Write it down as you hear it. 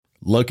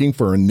Looking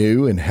for a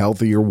new and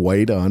healthier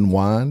way to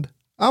unwind?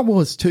 I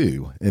was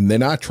too, and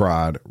then I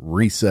tried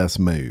Recess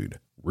Mood.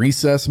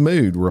 Recess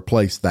Mood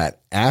replaced that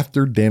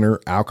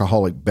after-dinner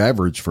alcoholic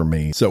beverage for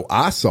me, so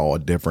I saw a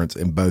difference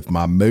in both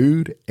my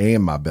mood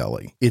and my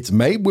belly. It's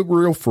made with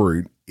real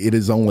fruit. It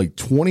is only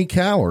 20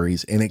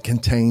 calories and it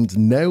contains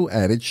no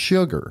added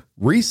sugar.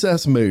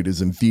 Recess Mood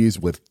is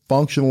infused with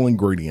functional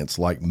ingredients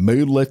like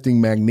mood-lifting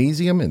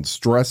magnesium and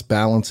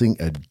stress-balancing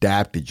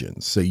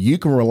adaptogens, so you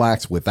can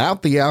relax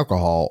without the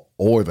alcohol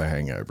or the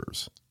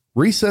hangovers.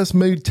 Recess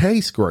Mood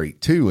tastes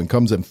great too and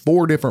comes in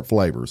 4 different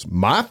flavors.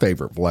 My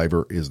favorite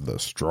flavor is the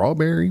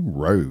strawberry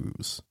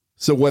rose.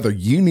 So whether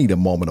you need a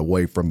moment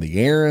away from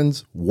the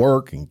errands,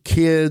 work, and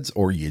kids,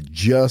 or you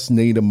just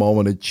need a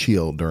moment of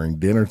chill during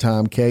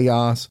dinnertime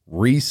chaos,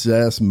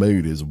 Recess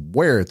Mood is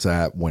where it's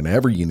at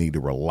whenever you need to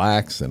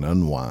relax and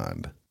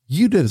unwind.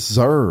 You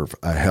deserve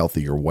a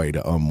healthier way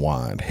to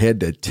unwind. Head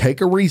to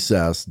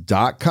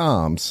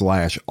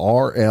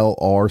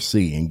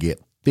takearecess.com/RLRC and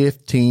get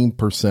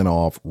 15%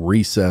 off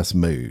Recess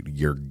Mood,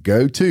 your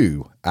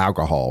go-to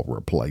alcohol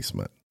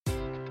replacement.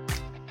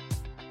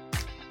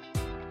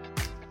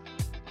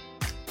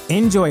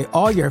 Enjoy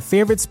all your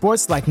favorite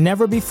sports like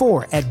never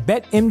before at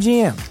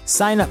BetMGM.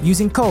 Sign up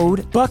using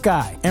code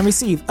Buckeye and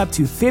receive up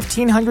to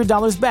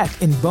 $1,500 back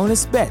in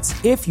bonus bets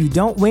if you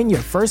don't win your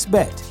first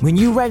bet. When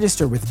you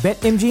register with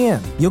BetMGM,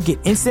 you'll get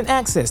instant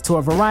access to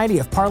a variety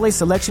of parlay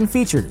selection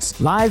features,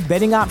 live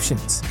betting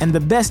options, and the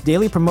best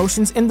daily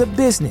promotions in the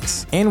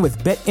business. And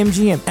with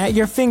BetMGM at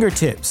your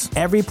fingertips,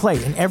 every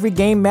play and every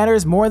game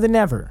matters more than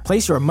ever.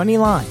 Place your money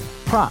line,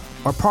 prop,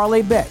 or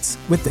parlay bets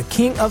with the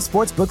king of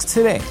sportsbooks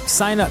today.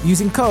 Sign up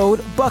using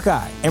code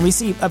Buckeye and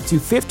receive up to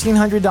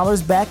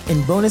 $1,500 back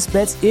in bonus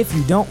bets if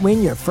you don't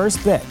win your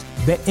first bet.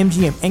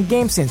 BetMGM and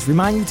GameSense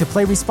remind you to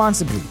play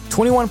responsibly.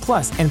 21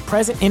 plus and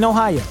present in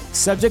Ohio,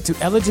 subject to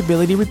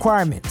eligibility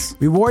requirements.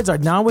 Rewards are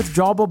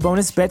non-withdrawable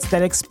bonus bets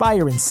that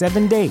expire in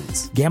 7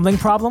 days. Gambling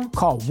problem?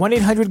 Call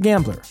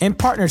 1-800-GAMBLER. In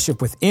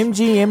partnership with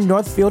MGM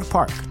Northfield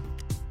Park.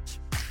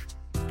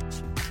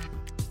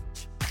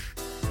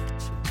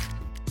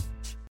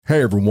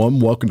 Hey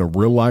everyone, welcome to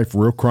Real Life,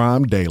 Real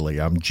Crime Daily.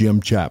 I'm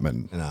Jim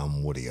Chapman. And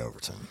I'm Woody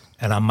Overton.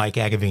 And I'm Mike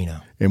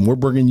Agavino. And we're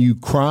bringing you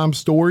crime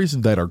stories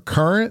that are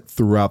current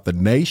throughout the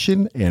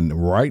nation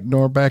and right in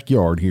our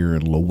backyard here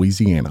in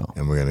Louisiana.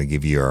 And we're going to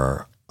give you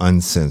our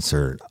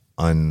uncensored,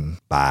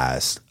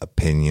 unbiased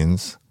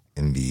opinions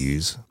and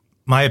views.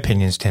 My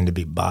opinions tend to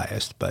be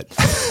biased, but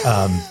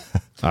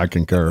I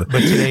concur.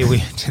 But today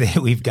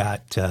we've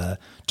got 2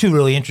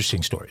 really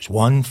interesting stories.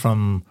 One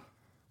from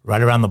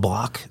right around the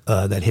block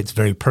that hits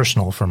very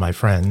personal for my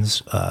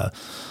friends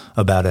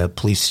about a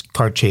police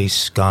car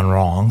chase gone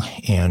wrong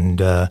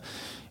and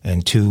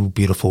 2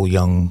 beautiful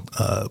young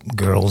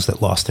girls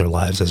that lost their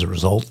lives as a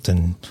result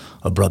and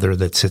a brother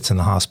that sits in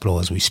the hospital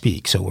as we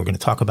speak. So we're going to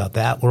talk about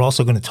that. We're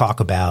also going to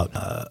talk about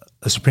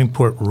a Supreme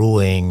Court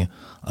ruling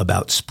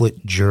about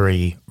split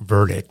jury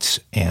verdicts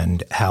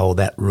and how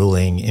that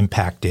ruling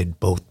impacted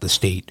both the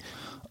state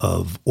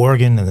of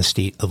Oregon and the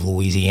state of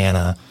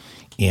Louisiana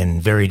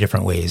in very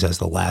different ways as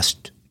the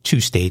last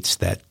 2 states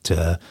that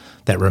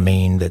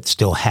remain that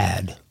still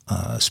had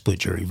split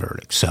jury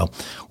verdicts. So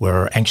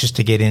we're anxious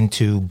to get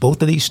into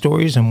both of these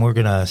stories, and we're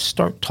going to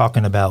start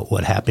talking about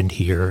what happened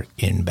here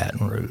in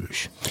Baton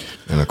Rouge.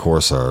 And of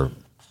course, our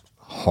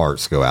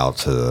hearts go out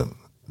to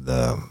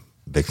the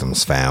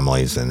victims'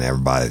 families and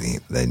everybody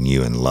that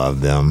knew and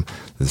loved them.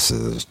 This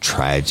is a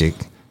tragic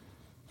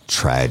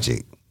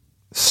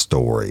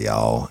story,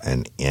 y'all.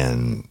 And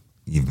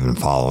you've been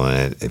following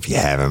it. If you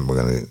haven't,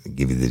 we're going to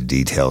give you the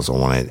details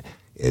on it.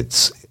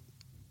 It's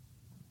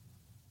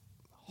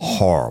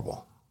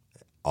horrible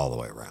all the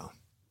way around.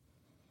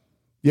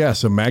 Yeah,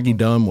 so Maggie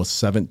Dunn was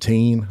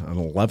 17, an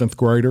 11th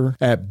grader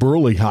at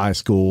Burley High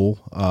School.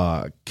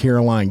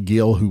 Caroline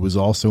Gill, who was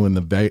also in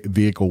the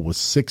vehicle, was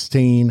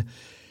 16.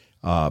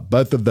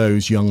 Both of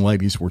those young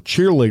ladies were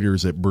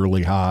cheerleaders at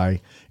Burley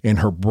High, and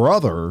her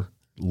brother,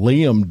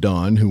 Liam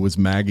Dunn, who was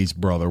Maggie's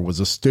brother, was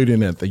a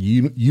student at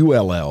the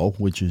ULL,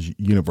 which is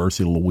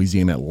University of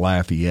Louisiana at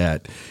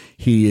Lafayette.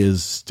 He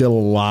is still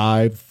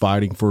alive,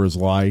 fighting for his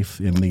life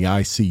in the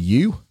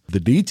ICU. The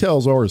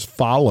details are as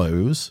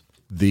follows.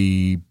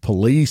 The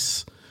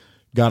police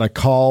got a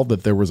call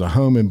that there was a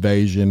home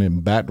invasion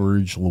in Baton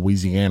Rouge,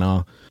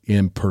 Louisiana.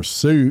 In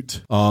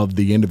pursuit of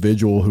the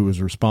individual who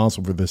was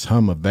responsible for this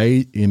home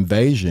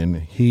invasion,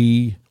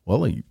 he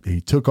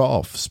took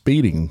off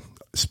speeding.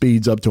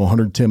 Speeds up to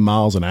 110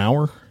 miles an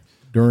hour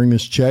during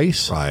this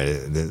chase. Right.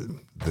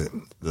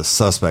 The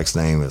suspect's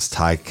name is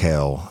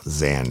Tykel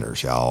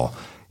Zanders, y'all.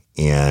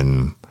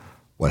 And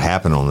what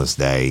happened on this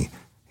day,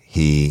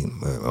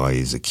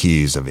 he's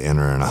accused of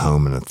entering a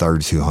home in the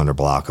 3200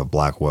 block of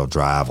Blackwell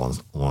Drive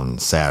on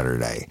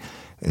Saturday.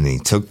 And he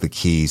took the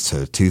keys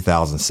to a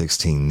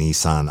 2016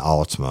 Nissan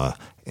Altima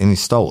and he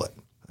stole it.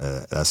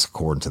 That's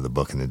according to the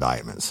book and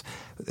indictments.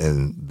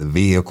 And the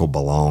vehicle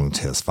belonged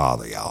to his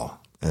father, y'all.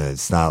 And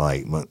it's not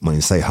like when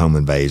you say home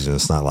invasion,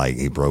 it's not like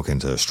he broke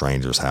into a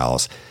stranger's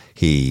house.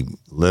 He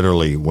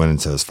literally went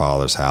into his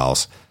father's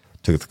house,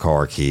 took the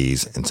car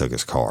keys, and took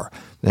his car.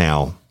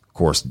 Now, of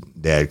course,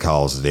 Dad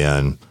calls it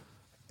in.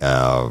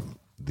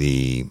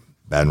 The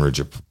Baton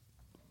Rouge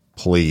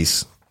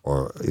police,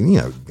 or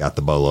got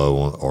the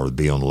bolo or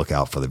be on the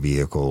lookout for the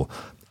vehicle,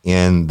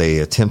 and they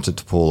attempted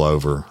to pull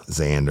over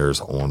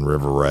Zanders on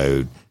River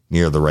Road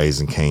near the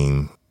Raising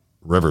Cane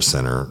River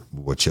Center,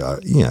 which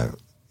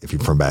if you're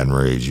from Baton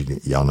Rouge,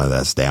 y'all know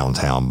that's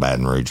downtown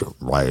Baton Rouge,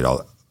 right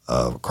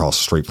across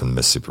the street from the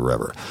Mississippi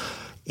River.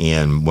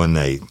 And when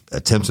they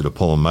attempted to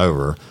pull him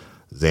over,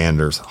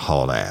 Zanders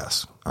hauled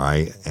ass. All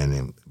right,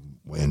 and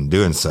in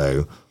doing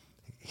so,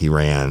 he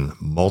ran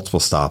multiple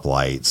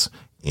stoplights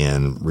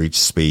and reached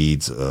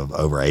speeds of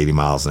over 80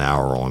 miles an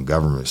hour on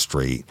Government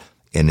Street.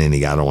 And then he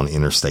got on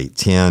Interstate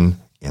 10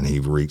 and he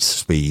reached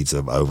speeds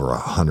of over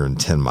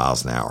 110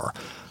 miles an hour.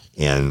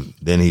 And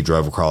then he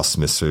drove across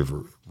the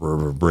Mississippi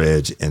River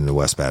Bridge into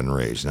West Baton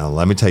Rouge. Now,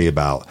 let me tell you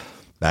about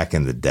back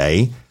in the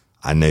day.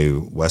 I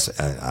knew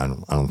I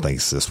don't think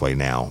it's this way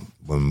now.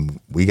 When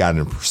we got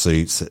into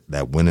pursuits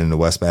that went into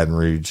West Baton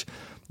Rouge,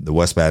 the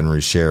West Baton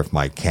Rouge Sheriff,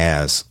 Mike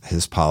Cass,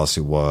 his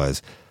policy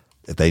was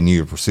if they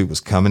knew a pursuit was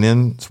coming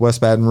in to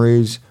West Baton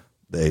Rouge,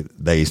 they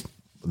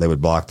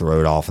would block the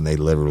road off and they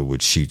literally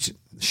would shoot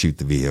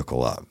the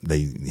vehicle up.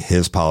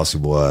 His policy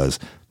was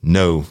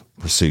no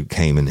pursuit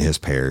came in his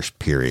parish,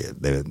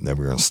 period. They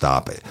were going to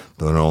stop it.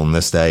 But on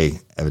this day,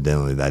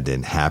 evidently that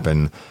didn't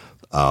happen.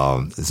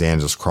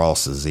 Zanders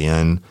crosses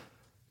in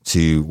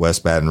to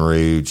West Baton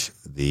Rouge,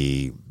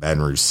 the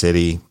Baton Rouge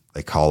City.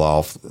 They call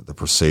off the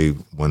pursuit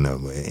when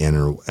they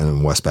enter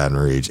in West Baton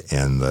Rouge,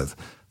 and the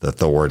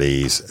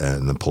authorities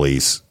and the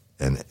police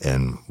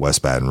in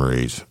West Baton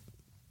Rouge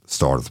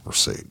started the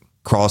pursuit.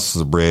 Crosses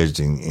the bridge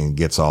and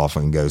gets off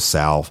and goes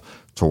south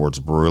towards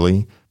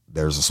Bruley.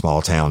 There's a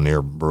small town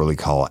near Bruley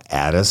called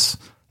Addis,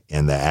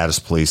 and the Addis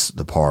Police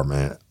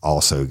Department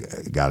also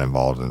got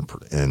involved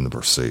in the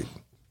pursuit.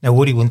 Now,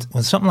 Woody, when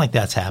something like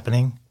that's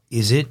happening,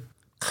 is it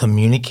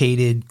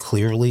communicated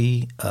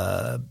clearly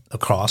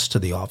across to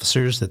the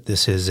officers that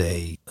this is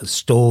a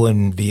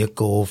stolen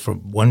vehicle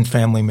from one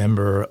family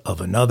member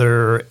of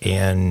another?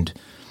 And,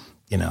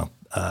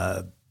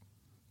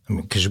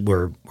 because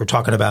we're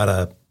talking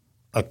about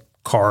a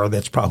car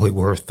that's probably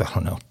worth, I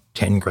don't know,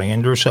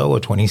 $10,000 or so, a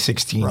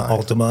 2016 right.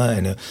 Altima,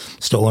 and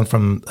stolen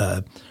from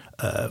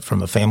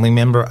a family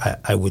member.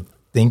 I would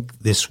think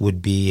this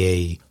would be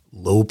a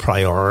low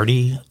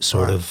priority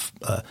sort right.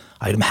 of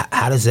item.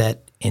 How does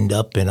that end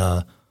up in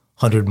a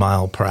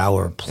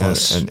 100-mile-per-hour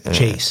plus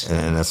chase?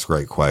 And that's a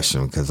great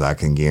question, because I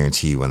can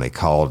guarantee you when they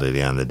called it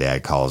in, the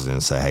dad calls in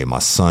and say, hey, my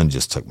son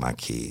just took my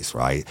keys,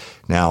 right?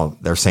 Now,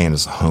 they're saying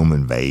it's a home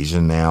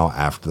invasion now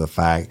after the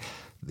fact.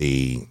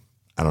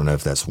 I don't know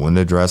if that's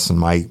window dressing,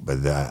 Mike,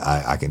 but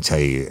I can tell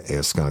you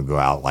it's going to go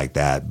out like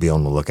that. Be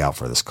on the lookout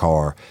for this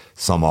car.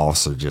 Some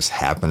officer just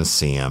happened to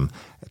see him,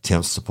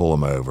 attempts to pull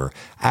him over.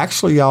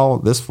 Actually, y'all,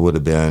 this would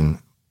have been,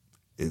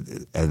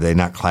 had they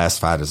not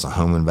classified as a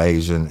home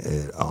invasion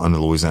under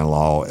Louisiana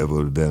law, it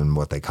would have been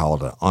what they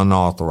called an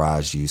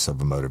unauthorized use of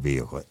a motor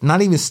vehicle.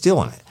 Not even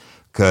stealing it,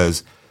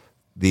 because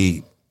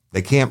they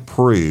can't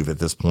prove at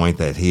this point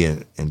that he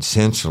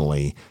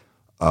intentionally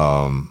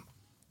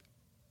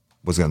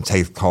was going to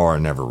take the car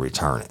and never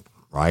return it,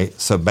 right?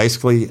 So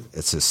basically,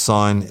 it's his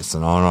son. It's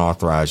an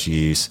unauthorized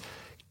use.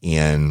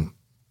 And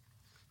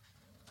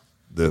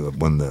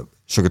when the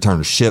sugar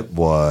turner ship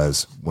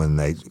was, when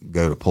they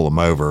go to pull him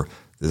over,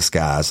 this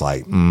guy's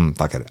like,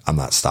 fuck it, I'm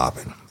not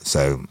stopping.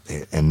 So,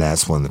 and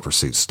that's when the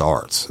pursuit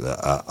starts.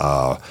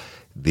 But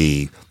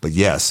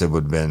yes, it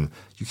would have been,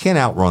 you can't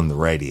outrun the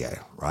radio,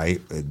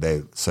 right?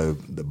 So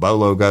the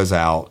bolo goes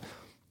out,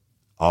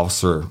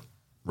 officer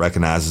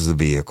recognizes the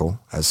vehicle,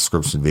 has a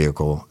description of the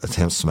vehicle,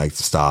 attempts to make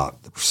the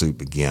stop, the pursuit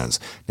begins.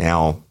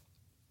 Now,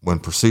 when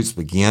pursuits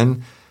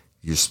begin,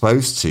 you're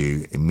supposed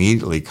to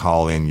immediately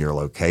call in your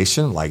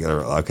location, like,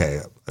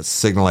 okay, a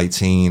signal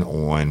 18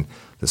 on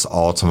this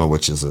Altima,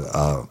 which is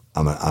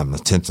I'm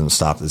attempting to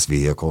stop this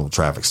vehicle,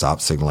 traffic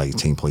stop, signal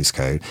 18 police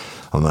code.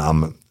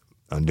 I'm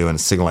doing a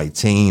signal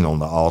 18 on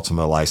the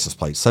Altima license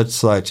plate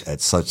such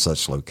at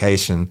such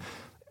location,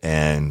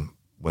 and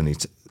when he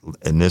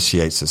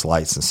initiates his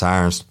lights and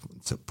sirens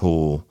to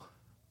pull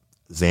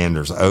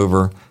Zanders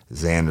over,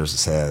 Zanders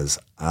says,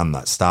 I'm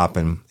not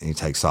stopping, and he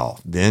takes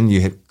off. Then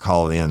you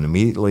call in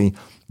immediately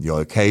your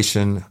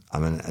location.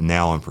 I'm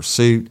now in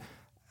pursuit,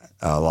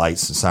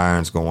 lights and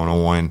sirens going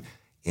on,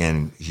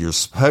 and you're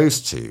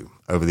supposed to,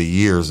 over the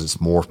years,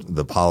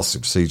 the policy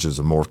procedures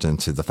have morphed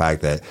into the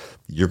fact that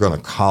you're going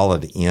to call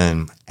it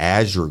in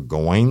as you're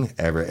going.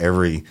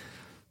 Every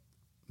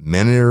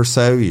minute or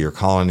so, you're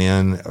calling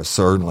in.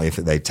 Certainly, if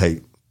they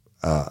take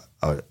a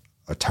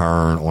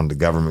turn on the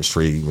Government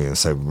Street,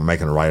 say we're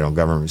making a right on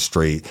Government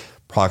Street,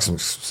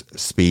 approximate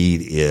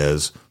speed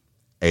is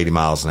 80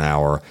 miles an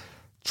hour.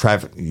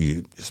 Traffic,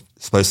 you're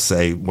supposed to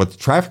say what the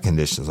traffic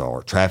conditions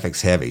are.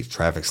 Traffic's heavy,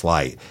 traffic's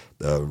light,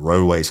 the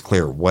roadway's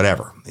clear,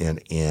 whatever.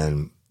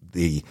 And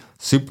the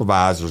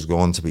supervisor is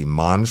going to be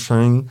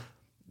monitoring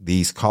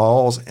these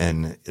calls,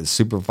 and the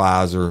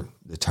supervisor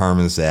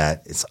determines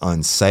that it's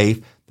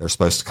unsafe, they're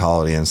supposed to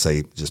call it in and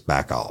say, just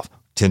back off.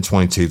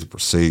 1022 the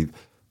pursuit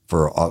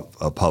for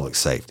a public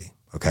safety.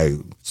 Okay.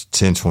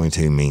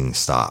 1022 meaning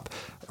stop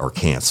or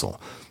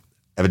cancel.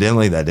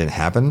 Evidently that didn't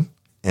happen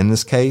in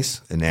this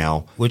case. And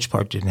now, which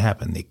part didn't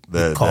happen?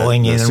 The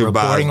calling in and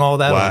reporting all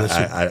that?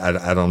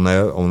 Well, I don't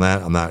know on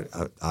that. I'm not,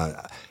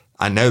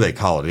 I know they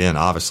call it in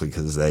obviously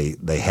because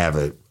they have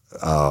it,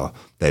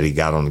 that he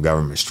got on the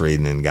government street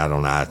and then got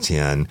on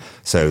I-10.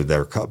 So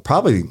they're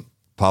probably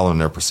following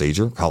their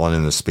procedure, calling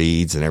in the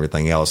speeds and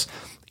everything else.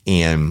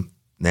 And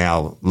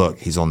now, look,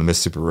 he's on the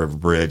Mississippi River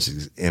Bridge,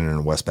 he's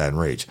entering West Baton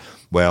Rouge.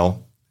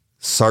 Well,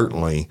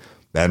 certainly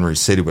Baton Rouge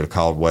City would have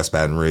called West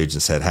Baton Rouge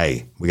and said,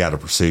 hey, we got a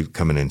pursuit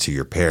coming into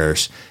your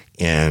parish.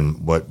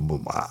 And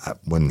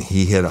when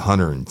he hit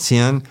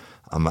 110,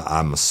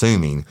 I'm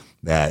assuming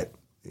that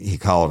he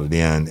called it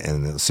in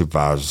and the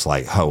supervisor was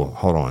like,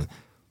 hold on.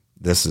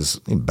 This is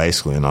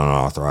basically an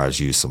unauthorized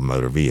use of a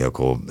motor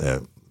vehicle.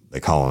 They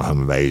call it a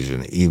home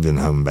invasion. Even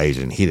home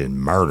invasion, he didn't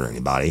murder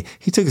anybody.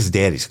 He took his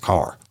daddy's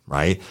car,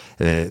 right?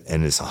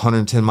 And it's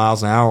 110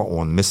 miles an hour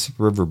on the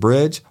Mississippi River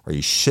Bridge. Are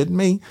you shitting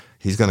me?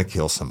 He's going to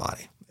kill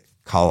somebody.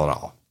 Call it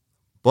off.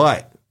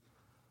 But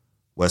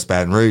West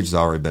Baton Rouge has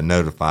already been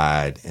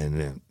notified.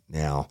 And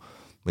now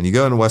when you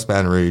go into West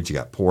Baton Rouge, you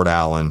got Port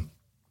Allen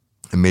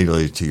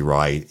immediately to your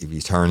right. If you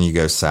turn, you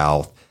go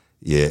south.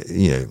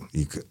 You're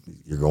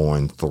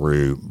going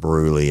through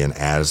Bruley and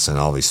Addison,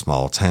 all these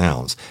small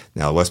towns.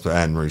 Now, the West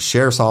Baton Rouge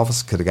Sheriff's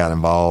Office could have got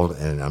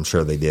involved, and I'm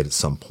sure they did at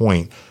some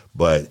point.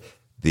 But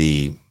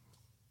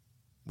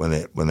when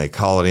they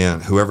call it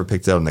in, whoever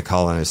picked it up and they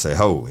call in and say,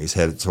 "Oh, he's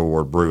headed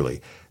toward Bruley,"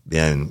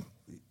 then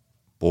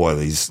boy,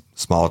 these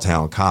small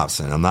town cops,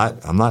 and I'm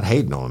not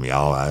hating on them,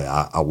 y'all.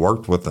 I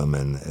worked with them,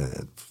 and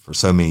for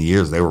so many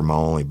years they were my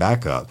only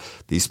backup.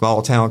 These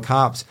small town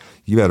cops,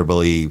 you better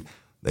believe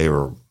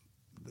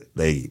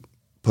they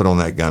put on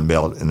that gun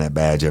belt and that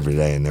badge every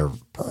day, and they're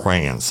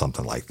praying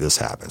something like this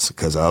happens.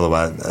 Because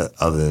otherwise,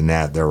 other than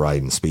that, they're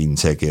writing speeding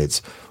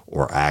tickets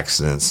or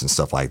accidents and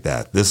stuff like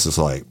that. This is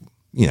like,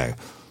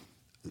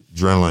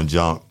 adrenaline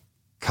junk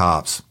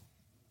cops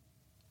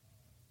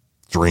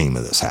dream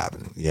of this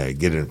happening. Yeah,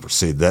 get in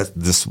pursuit.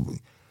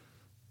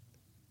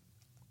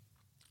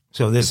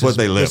 So this is what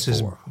they live for.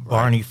 This is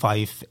Barney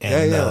Fife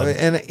and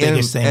the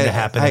biggest thing to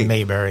happen in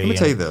Mayberry. Let me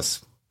tell you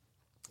this.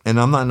 And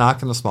I'm not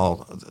knocking the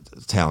small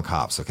town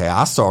cops, okay?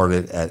 I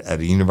started at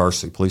a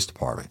university police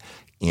department,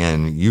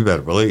 and you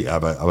better believe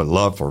I would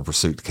love for a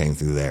pursuit to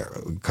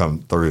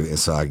come through, and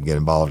so I can get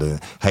involved in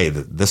it. Hey,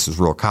 this is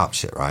real cop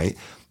shit, right?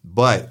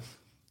 But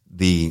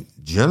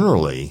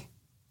generally,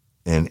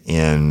 and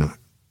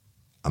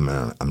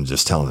I'm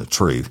just telling the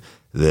truth,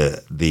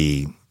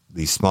 the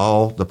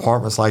small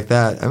departments like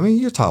that, I mean,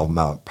 you're talking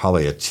about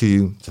probably a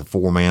 2 to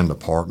 4 man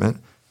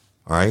department,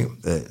 all right?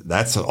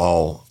 That's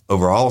all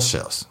overall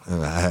shifts.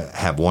 I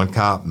have one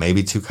cop,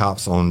 maybe 2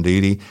 cops on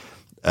duty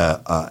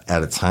at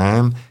a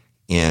time,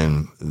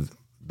 and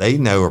they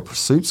know a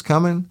pursuit's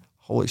coming.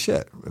 Holy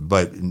shit!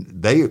 But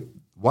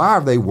why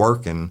are they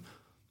working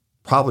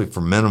probably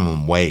for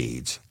minimum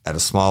wage at a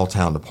small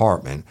town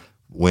department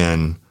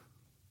when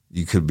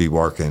you could be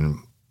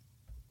working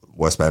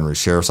West Baton Rouge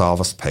Sheriff's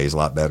Office, pays a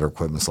lot better,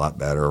 equipment's a lot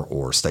better,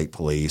 or state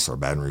police or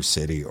Baton Rouge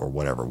City or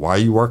whatever? Why are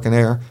you working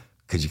there?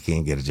 Because you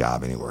can't get a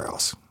job anywhere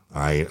else,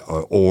 all right?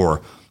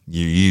 Or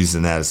you're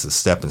using that as a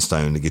stepping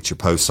stone to get your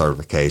post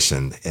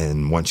certification.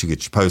 And once you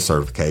get your post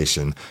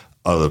certification,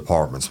 other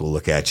departments will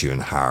look at you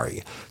and hire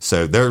you.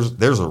 So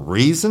there's a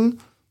reason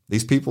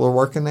these people are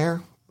working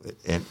there.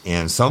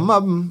 And some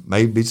of them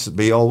may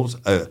be old.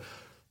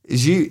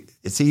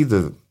 It's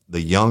either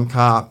the young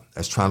cop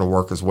that's trying to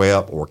work his way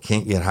up or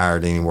can't get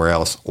hired anywhere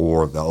else,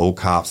 or the old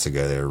cops that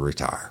go there to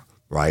retire,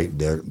 right?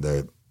 They've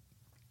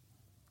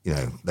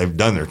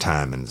done their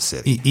time in the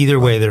city. Either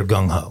way, they're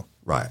gung-ho.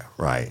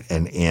 Right.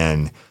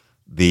 And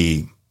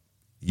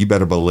you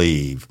better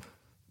believe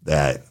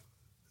that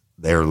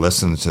they're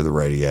listening to the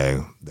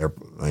radio.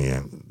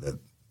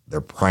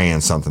 They're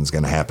praying something's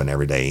going to happen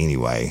every day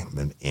anyway.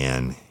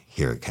 And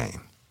here it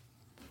came.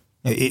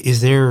 Is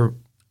there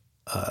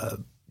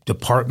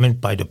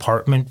department by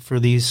department for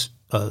these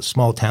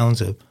small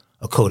towns a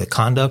code of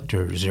conduct,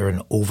 or is there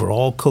an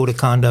overall code of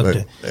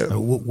conduct?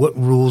 What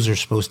rules are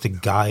supposed to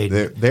guide?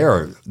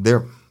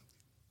 There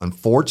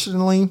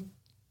unfortunately,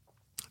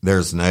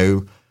 there's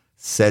no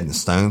set in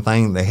stone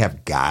thing. They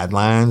have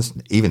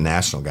guidelines, even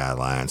national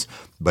guidelines,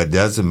 but it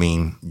doesn't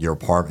mean your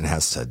department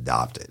has to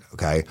adopt it.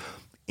 Okay.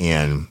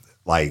 And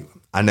like,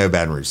 I know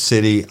Baton Rouge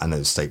City, I know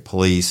the state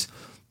police,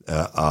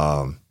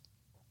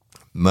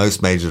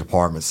 most major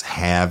departments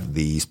have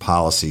these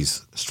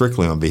policies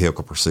strictly on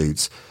vehicle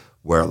pursuits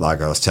where,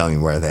 like I was telling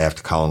you, where they have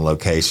to call in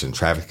location,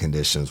 traffic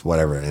conditions,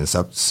 whatever, and it's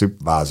up to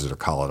supervisors to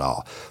call it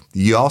off.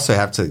 You also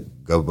have to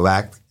go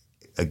back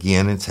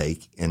again and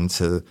take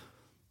into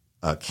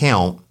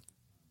account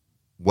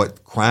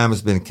what crime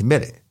has been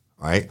committed,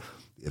 right?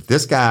 If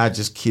this guy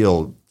just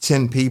killed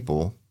 10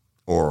 people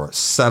or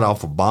set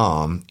off a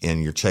bomb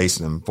and you're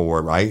chasing him for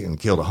it, right, and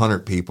killed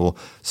 100 people,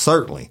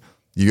 certainly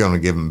you're going to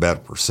give him better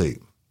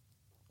pursuit.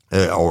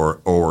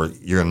 or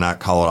you're not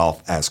call it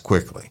off as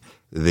quickly.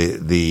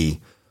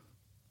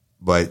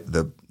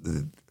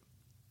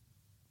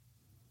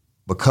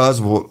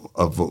 Because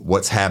of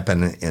what's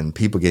happened and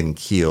people getting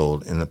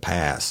killed in the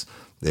past,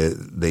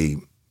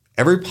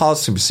 every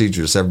policy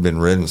procedure that's ever been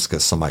written is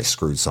because somebody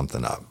screwed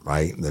something up,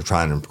 right? They're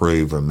trying to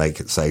improve or make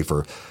it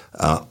safer.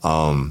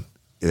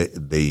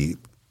 The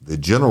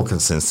general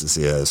consensus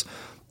is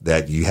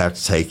that you have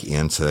to take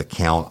into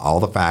account all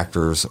the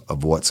factors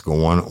of what's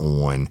going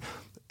on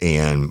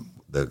and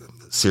the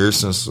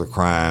seriousness of the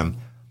crime,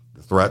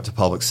 the threat to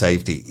public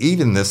safety,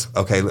 even this,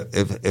 okay,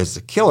 if it's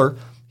a killer,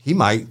 he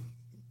might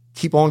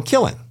keep on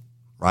killing,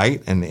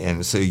 right?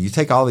 And so you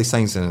take all these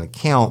things into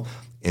account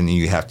and then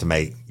you have to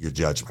make your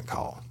judgment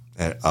call.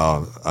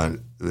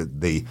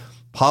 The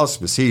policy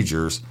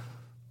procedures,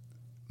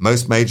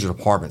 most major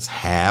departments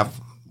have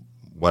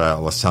what I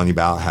was telling you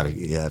about, how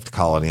you have to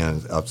call it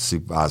in, up to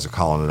supervisor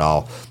calling it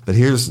off. But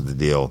here's the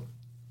deal.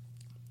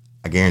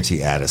 I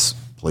guarantee Addis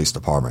Police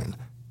Department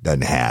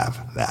doesn't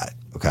have that,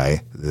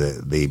 okay?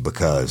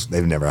 Because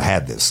they've never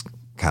had this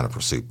kind of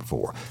pursuit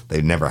before.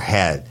 They've never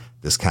had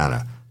this kind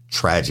of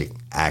tragic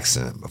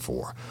accident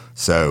before.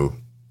 So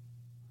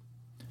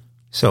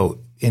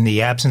in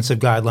the absence of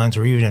guidelines,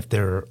 or even if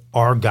there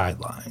are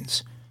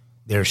guidelines,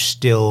 there's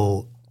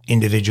still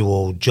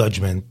individual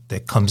judgment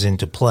that comes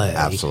into play.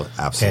 Absolutely.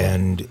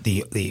 And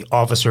the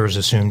officer is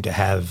assumed to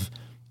have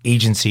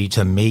agency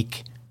to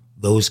make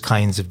those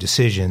kinds of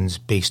decisions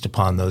based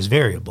upon those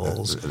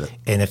variables.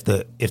 And if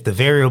the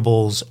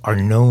variables are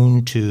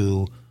known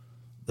to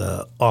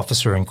the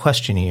officer in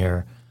question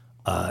here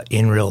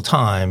in real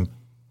time,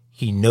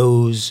 he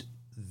knows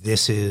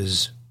this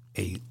is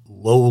a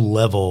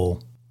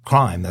low-level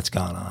crime that's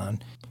gone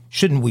on.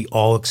 Shouldn't we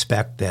all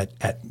expect that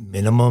at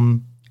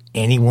minimum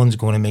anyone's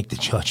going to make the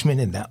judgment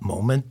in that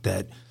moment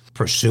that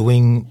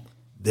pursuing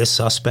this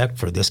suspect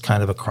for this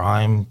kind of a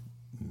crime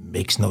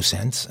makes no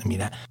sense? I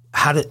mean,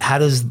 how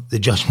does the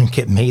judgment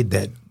get made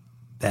that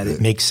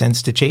it makes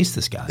sense to chase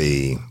this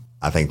guy?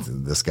 I think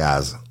this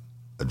guy's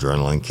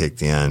adrenaline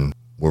kicked in.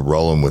 We're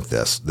rolling with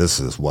this. This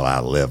is what I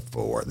live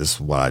for. This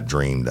is what I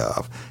dreamed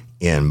of.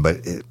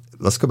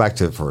 Let's go back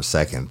to it for a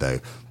second, though.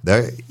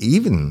 They're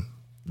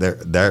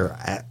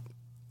at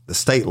the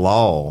state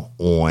law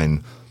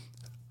on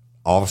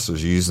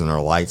officers using their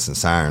lights and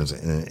sirens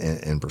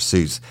in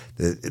pursuits.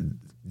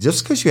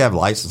 Just because you have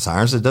lights and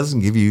sirens, it doesn't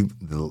give you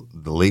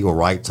the legal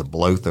right to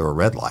blow through a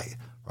red light,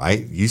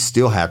 right? You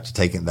still have to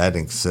take that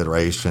in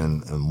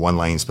consideration, and one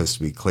lane is supposed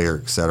to be clear,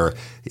 et cetera.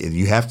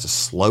 You have to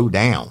slow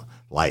down.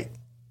 Like,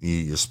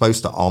 you're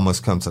supposed to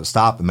almost come to a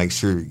stop and make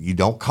sure you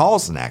don't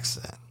cause an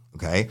accident,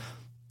 okay?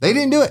 They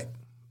didn't do it.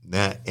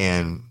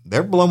 And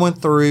they're blowing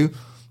through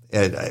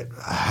at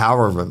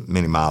however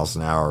many miles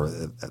an hour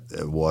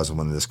it was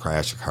when this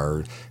crash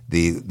occurred.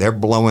 They're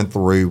blowing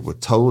through with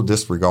total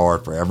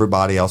disregard for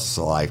everybody else's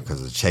life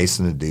because they're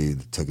chasing a dude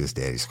that took his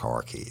daddy's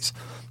car keys.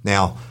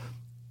 Now,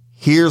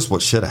 here's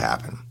what should have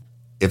happened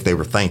if they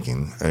were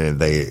thinking and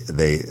they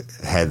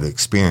had the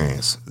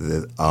experience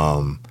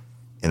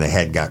and they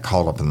hadn't got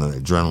caught up in the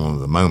adrenaline of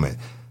the moment.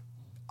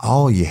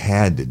 All you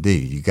had to do,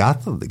 you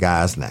got the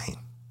guy's name,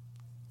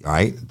 all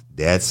right?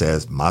 Dad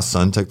says, my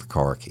son took the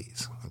car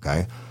keys,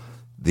 okay?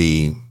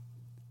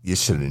 You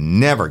should have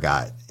never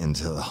got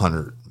into the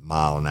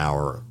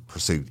 100-mile-an-hour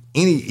pursuit,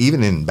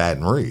 even in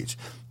Baton Rouge.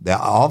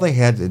 All they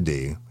had to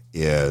do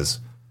is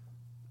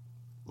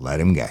let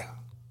him go.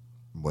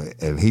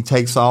 If he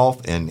takes off,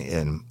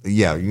 and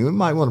yeah, you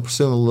might want to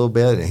pursue him a little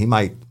bit, and he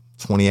might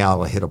 20 out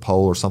or hit a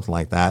pole or something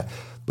like that.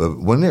 But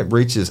when it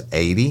reaches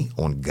 80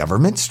 on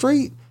Government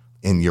Street,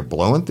 and you're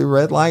blowing through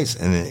red lights,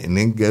 and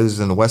then goes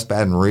into West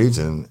Baton Rouge,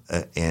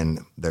 and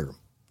they're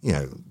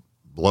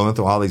blowing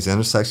through all these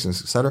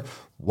intersections, et cetera.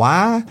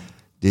 Why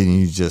didn't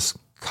you just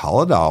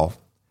call it off,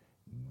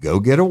 go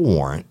get a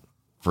warrant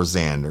for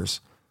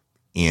Zanders,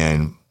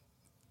 and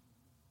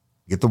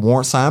get the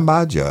warrant signed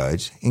by a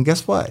judge? And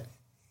guess what?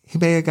 He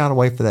may have got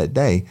away for that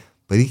day,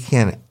 but he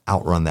can't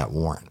outrun that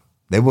warrant.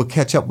 They will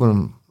catch up with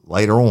him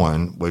later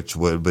on, which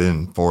would have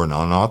been for an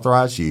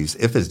unauthorized use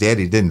if his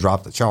daddy didn't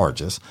drop the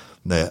charges,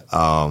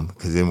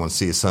 because he didn't want to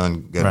see his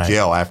son go to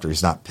jail after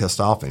he's not pissed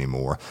off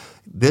anymore.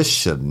 This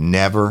should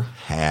never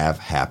have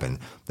happened.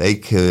 They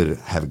could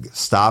have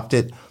stopped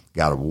it,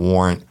 got a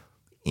warrant,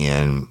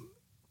 and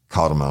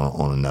caught him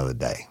on another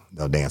day.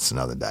 They'll dance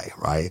another day,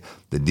 right?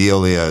 The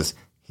deal is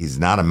he's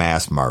not a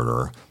mass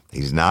murderer.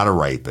 He's not a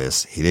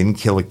rapist. He didn't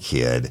kill a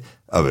kid.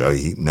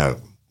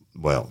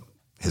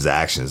 His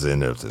actions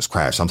ended up this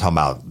crash. I'm talking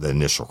about the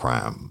initial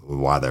crime,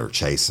 why they were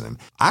chasing him.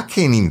 I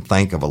can't even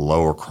think of a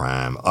lower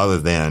crime other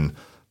than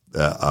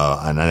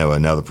I know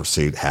another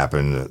pursuit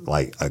happened,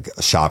 like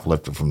a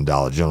shoplifter from the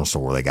Dollar General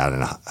store where they got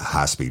in a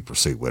high-speed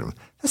pursuit with him.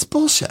 That's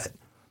bullshit.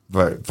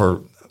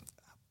 For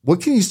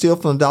what can you steal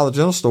from the Dollar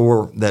General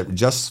store that would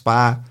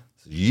justify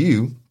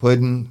you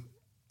putting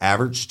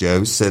average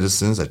Joe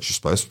citizens that you're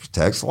supposed to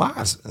protect's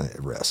lives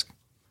at risk?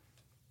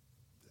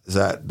 Is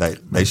that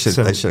they should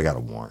have got a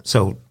warrant.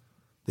 So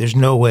there's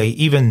no way,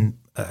 even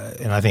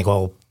and I think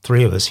all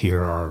three of us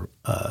here are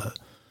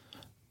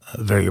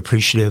very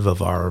appreciative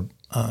of our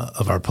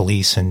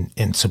police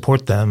and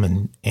support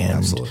them.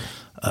 And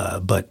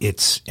but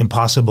it's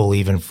impossible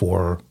even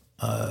for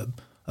a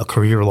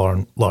career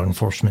law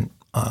enforcement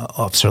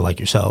officer like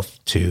yourself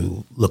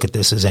to look at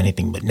this as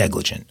anything but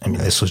negligent. I mean,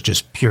 this was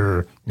just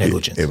pure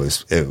negligence.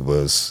 It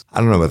was, I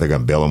don't know what they're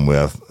going to bill him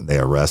with. They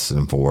arrested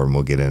him for, and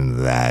we'll get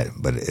into that,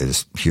 but it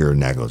is pure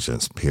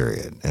negligence,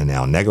 period. And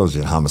now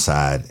negligent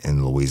homicide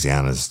in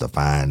Louisiana is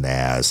defined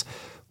as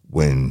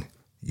when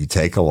you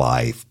take a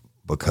life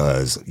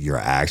because your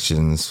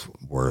actions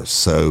were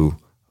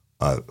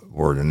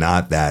were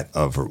not that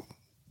of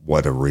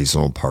what a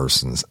reasonable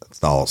person's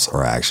thoughts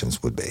or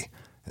actions would be.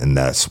 And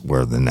that's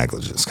where the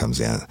negligence comes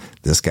in.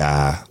 These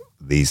guys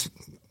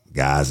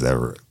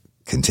that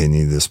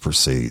continue this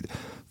pursuit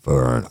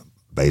for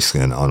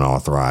basically an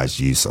unauthorized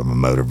use of a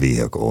motor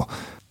vehicle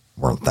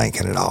weren't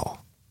thinking at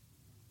all.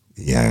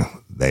 You know,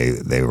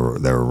 they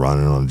were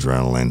running on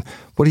adrenaline.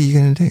 What are you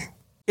going to do?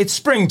 It's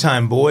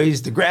springtime,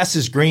 boys. The grass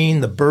is green,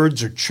 the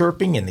birds are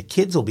chirping, and the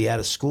kids will be out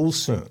of school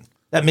soon.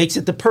 That makes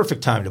it the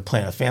perfect time to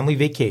plan a family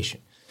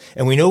vacation.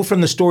 And we know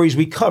from the stories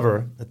we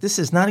cover that this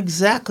is not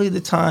exactly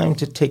the time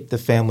to take the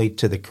family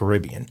to the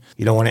Caribbean.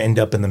 You don't want to end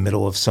up in the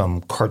middle of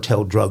some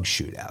cartel drug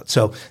shootout.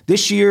 So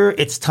this year,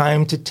 it's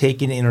time to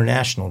take an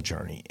international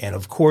journey. And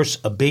of course,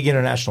 a big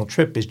international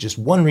trip is just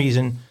one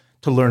reason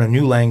to learn a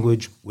new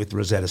language with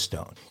Rosetta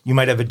Stone. You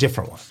might have a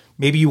different one.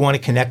 Maybe you want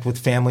to connect with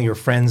family or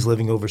friends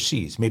living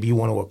overseas. Maybe you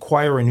want to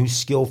acquire a new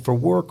skill for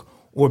work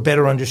or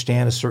better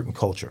understand a certain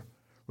culture.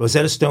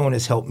 Rosetta Stone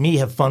has helped me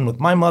have fun with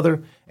my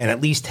mother and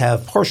at least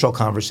have partial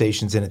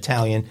conversations in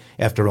Italian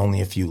after only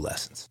a few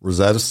lessons.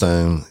 Rosetta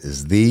Stone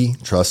is the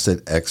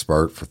trusted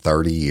expert for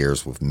 30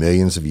 years with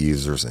millions of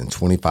users in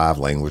 25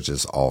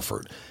 languages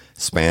offered: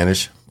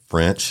 Spanish,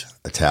 French,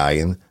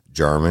 Italian,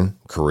 German,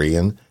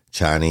 Korean,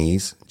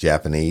 Chinese,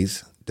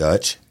 Japanese,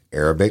 Dutch,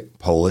 Arabic,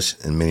 Polish,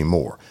 and many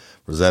more.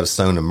 Rosetta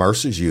Stone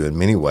immerses you in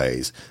many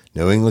ways.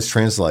 No English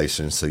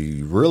translation, so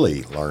you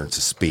really learn to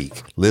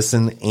speak,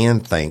 listen,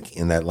 and think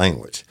in that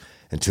language.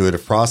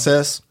 Intuitive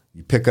process,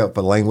 you pick up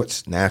a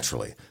language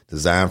naturally.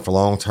 Designed for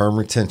long-term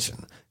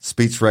retention.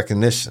 Speech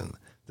recognition.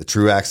 The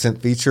True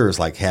Accent feature is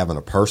like having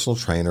a personal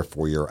trainer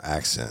for your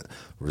accent.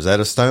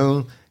 Rosetta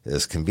Stone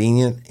is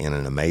convenient and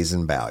an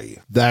amazing value.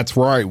 That's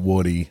right,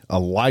 Woody. A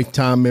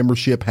lifetime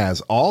membership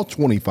has all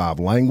 25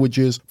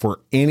 languages for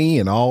any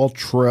and all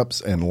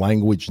trips and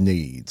language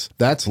needs.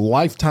 That's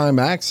lifetime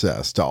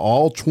access to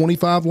all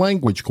 25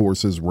 language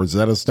courses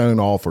Rosetta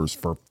Stone offers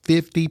for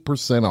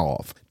 50%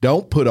 off.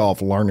 Don't put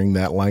off learning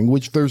that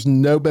language. There's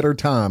no better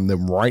time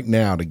than right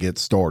now to get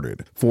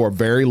started. For a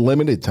very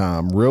limited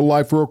time, Real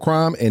Life Real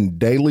Crime and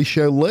Daily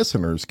Show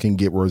listeners can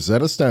get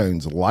Rosetta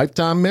Stone's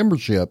lifetime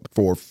membership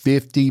for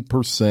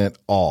 50%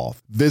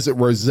 off. Visit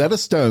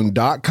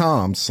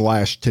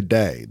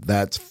rosettastone.com/today.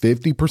 That's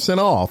 50%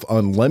 off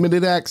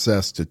unlimited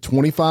access to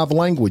 25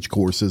 language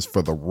courses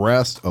for the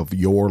rest of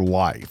your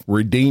life.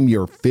 Redeem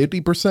your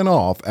 50%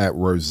 off at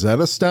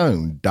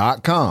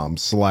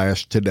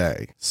rosettastone.com/today.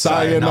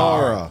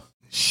 Sayonara.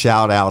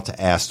 Shout out to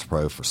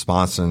Astepro for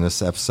sponsoring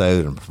this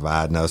episode and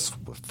providing us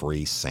with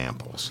free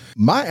samples.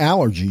 My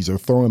allergies are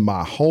throwing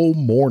my whole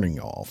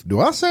morning off. Do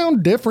I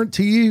sound different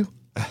to you?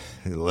 A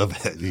little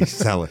bit. You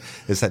sound like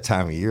it's that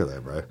time of year there,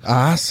 bro.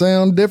 I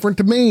sound different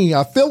to me.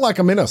 I feel like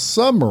I'm in a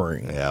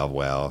submarine. Yeah,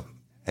 well,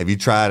 have you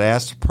tried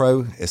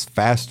Astepro? It's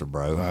faster,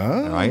 bro.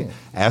 All right?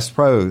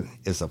 Astepro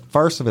is the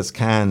first of its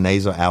kind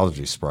nasal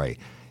allergy spray.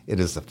 It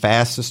is the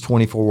fastest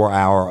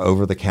 24-hour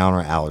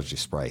over-the-counter allergy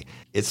spray.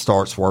 It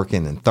starts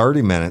working in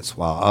 30 minutes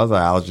while other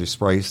allergy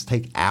sprays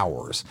take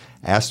hours.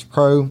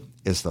 Astepro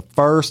is the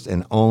first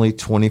and only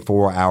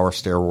 24-hour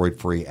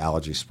steroid-free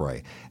allergy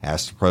spray.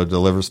 Astepro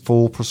delivers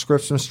full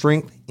prescription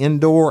strength,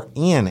 indoor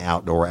and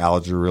outdoor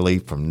allergy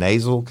relief from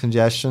nasal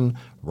congestion,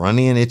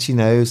 runny and itchy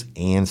nose,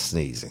 and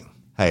sneezing.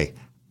 Hey,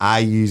 I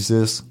use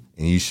this,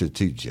 and you should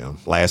too, Jim.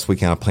 Last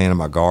weekend I planted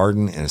my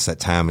garden, and it's that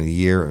time of the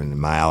year, and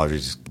my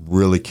allergies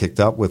really kicked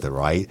up with it,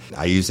 right?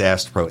 I use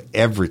Astepro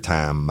every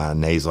time my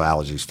nasal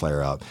allergies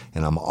flare up,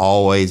 and I'm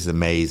always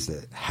amazed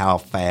at how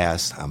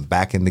fast I'm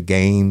back in the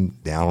game,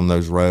 down on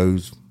those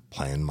roads,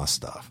 playing my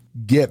stuff.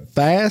 Get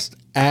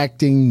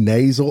fast-acting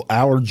nasal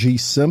allergy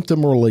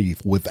symptom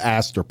relief with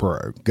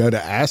Astepro. Go to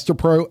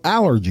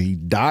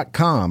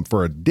AsteproAllergy.com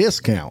for a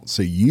discount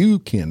so you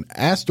can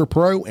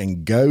Astepro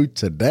and go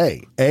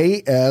today.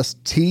 ASTEPRO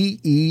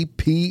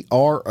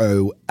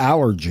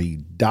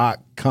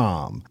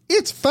allergy.com.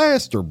 It's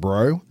faster,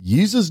 bro.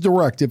 Use as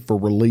directed for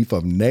relief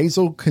of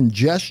nasal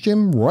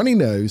congestion, runny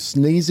nose,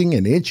 sneezing,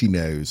 and itchy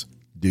nose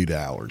due to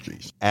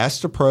allergies.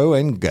 Astepro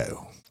and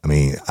go. I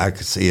mean, I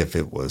could see if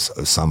it was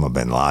Osama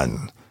bin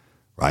Laden,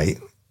 right?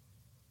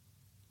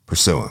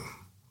 Pursue him.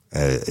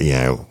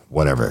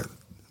 Whatever.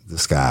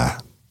 This guy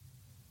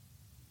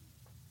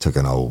took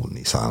an old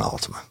Nissan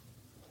Altima.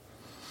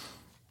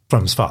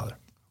 From his father.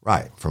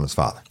 Right, from his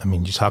father. I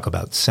mean, you talk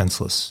about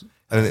senseless.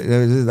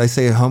 They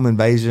say a home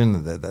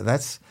invasion.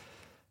 That's,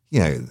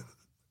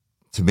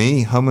 To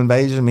me, home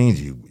invasion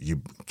means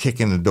you kick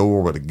in the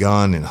door with a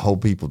gun and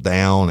hold people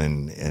down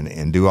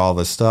and do all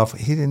this stuff.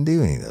 He didn't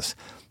do any of this.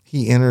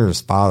 He entered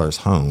his father's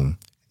home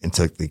and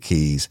took the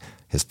keys.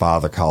 His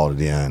father called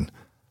it in.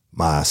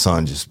 My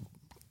son just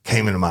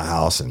came into my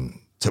house and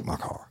took my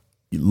car.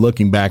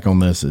 Looking back on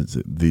this, it's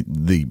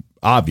the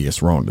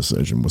obvious wrong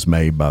decision was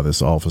made by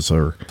this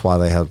officer. That's why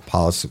they have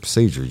policy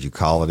procedures. You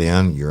call it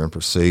in, you're in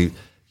pursuit.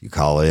 You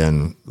call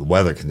in the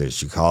weather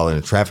conditions. You call in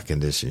the traffic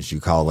conditions.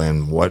 You call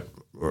in what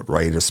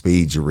rate of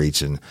speed you're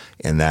reaching.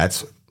 And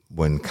that's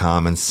when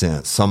common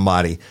sense,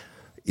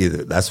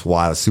 that's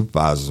why the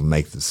supervisors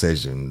make the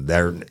decision.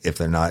 If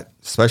they're not,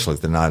 especially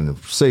if they're not in the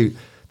pursuit,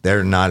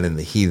 they're not in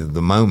the heat of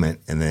the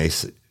moment, and they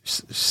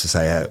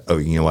say, "Oh,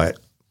 you know what?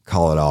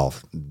 Call it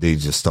off. Dude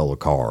just stole a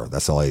car.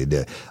 That's all he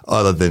did."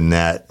 Other than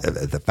that,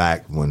 the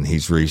fact when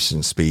he's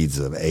reaching speeds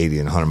of 80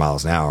 and 100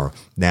 miles an hour,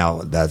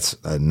 now that's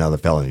another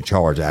felony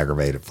charge,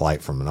 aggravated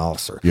flight from an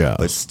officer. Yeah,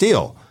 but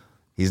still,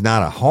 he's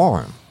not a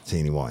harm to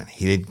anyone.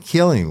 He didn't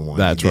kill anyone.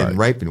 That's he didn't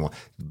right. rape anyone.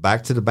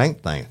 Back to the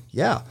bank thing.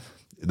 Yeah.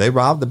 They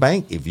robbed the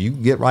bank. If you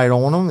get right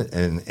on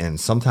them, and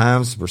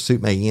sometimes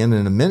pursuit may end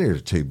in a minute or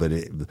two, but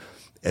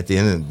at the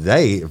end of the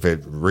day, if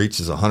it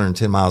reaches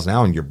 110 miles an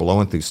hour and you're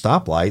blowing through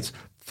stoplights,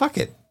 fuck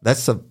it.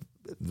 That's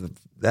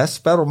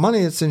federal money.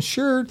 It's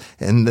insured,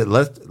 and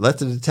let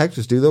the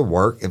detectives do their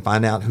work and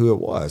find out who it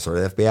was, or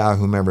the FBI, or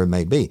whomever it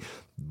may be.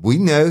 We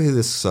know who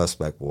this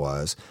suspect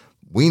was.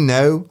 We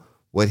know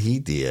what he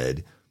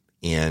did,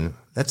 and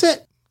that's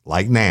it.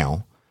 Like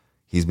now.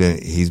 He's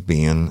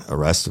being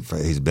arrested for.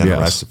 He's been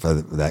arrested for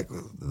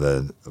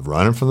the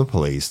running from the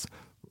police,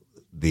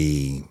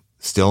 the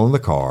stealing the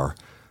car,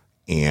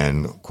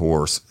 and of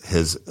course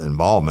his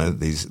involvement.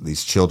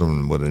 These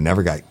children would have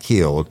never got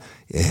killed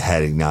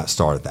had he not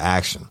started the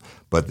action.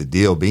 But the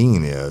deal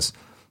being is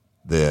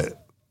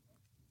that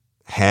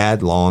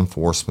had law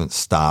enforcement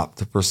stopped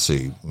the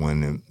pursuit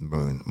when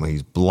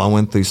he's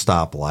blowing through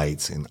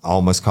stoplights and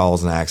almost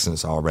causing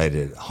accidents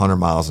already at 100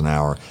 miles an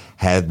hour,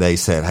 had they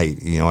said, "Hey,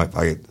 you know what?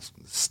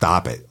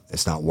 Stop it.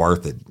 It's not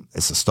worth it.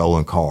 It's a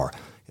stolen car."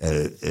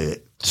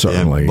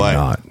 Certainly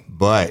not.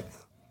 But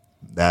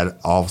that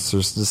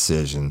officer's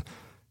decision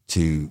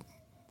to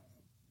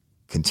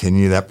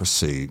continue that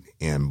pursuit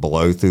and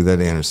blow through that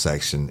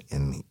intersection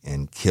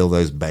and kill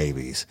those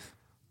babies,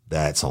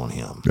 that's on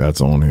him. That's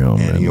on him.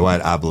 And you know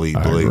what? I believe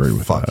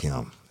fuck that.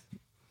 him.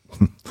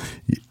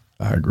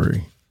 I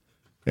agree.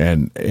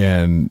 And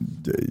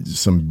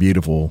some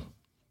beautiful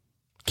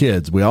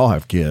kids. We all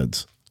have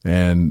kids.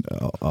 And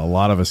a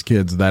lot of us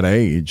kids that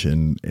age,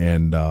 and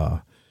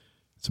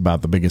it's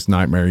about the biggest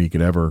nightmare you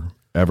could ever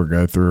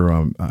go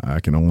through. I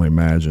can only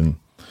imagine.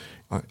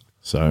 All right.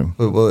 So,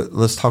 well,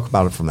 let's talk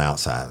about it from the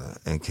outside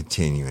and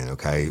continuing.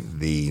 Okay,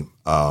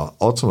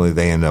 ultimately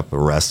they end up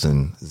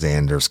arresting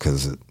Zanders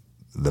because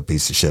the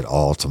piece of shit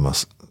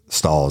Altima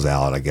stalls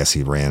out. I guess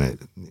he ran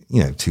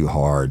it, too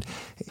hard.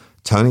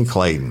 Tony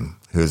Clayton,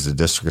 who is the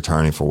district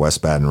attorney for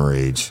West Baton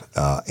Rouge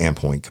and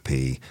Point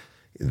Capee,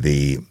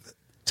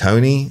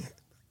 Tony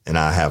and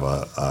I have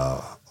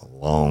a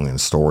long and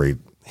storied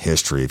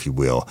history, if you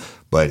will,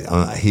 but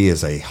he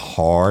is a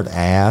hard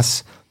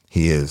ass.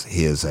 He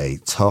is a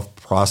tough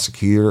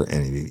prosecutor,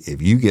 and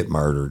if you get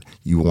murdered,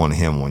 you want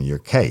him on your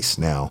case.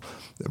 Now,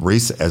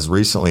 as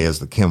recently as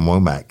the Kim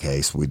Womack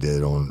case we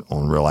did on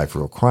Real Life,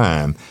 Real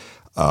Crime,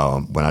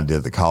 when I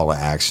did the call to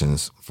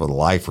actions for the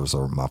lifers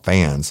or my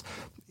fans,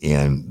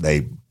 and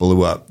they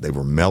blew up, they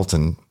were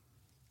melting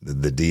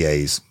the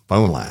DA's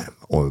phone line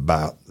or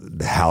about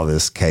how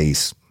this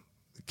case,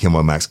 Kim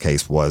Womack's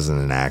case, wasn't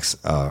an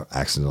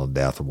accidental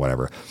death or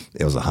whatever.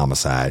 It was a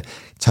homicide.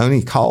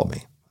 Tony called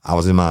me. I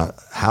was in my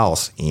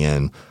house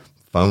and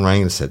phone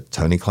rang and said,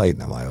 "Tony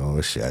Clayton." I'm like,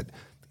 "Oh shit."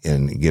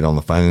 And get on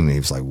the phone and he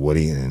was like,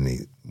 "Woody," and he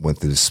went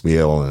through the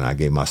spiel and I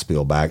gave my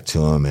spiel back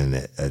to him. And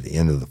at the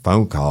end of the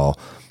phone call,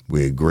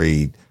 we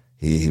agreed.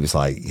 He was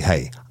like,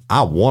 "Hey,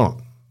 I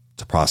want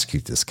to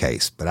prosecute this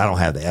case, but I don't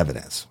have the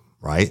evidence."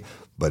 Right.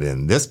 But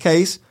in this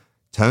case,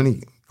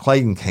 Tony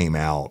Clayton came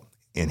out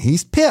and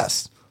he's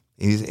pissed.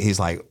 He's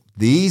like,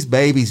 these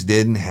babies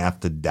didn't have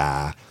to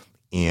die.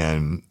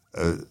 And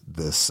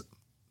this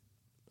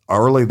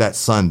early that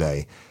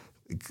Sunday,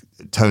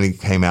 Tony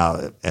came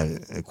out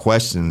and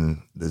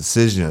questioned the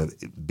decision of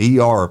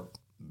BR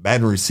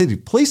Baton Rouge City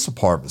Police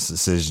Department's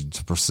decision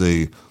to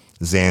pursue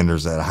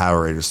Zanders at a high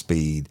rate of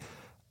speed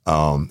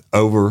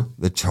over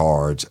the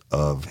charge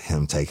of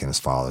him taking his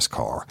father's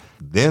car.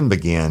 Then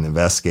began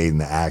investigating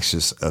the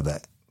actions of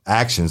the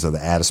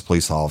Addis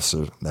police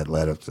officer that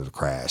led up to the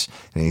crash.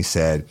 And he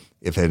said,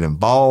 if it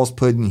involves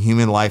putting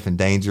human life in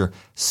danger,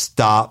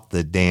 stop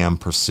the damn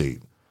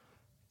pursuit.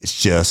 It's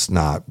just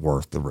not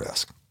worth the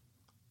risk.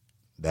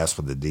 That's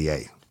what the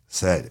DA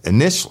said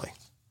initially.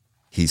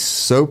 He's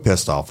so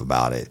pissed off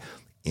about it.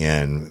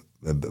 And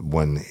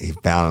when he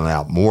found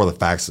out more of the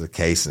facts of the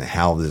case and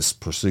how this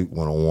pursuit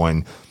went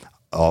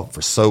on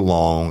for so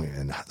long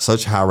and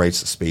such high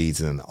rates of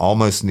speeds and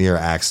almost near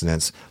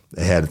accidents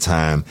ahead of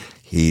time,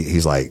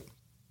 he's like,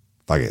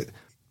 fuck it.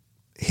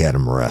 He had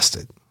him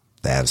arrested,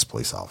 the Addis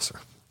police officer.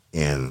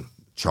 And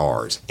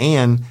charge.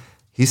 And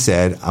he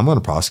said, I'm going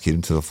to prosecute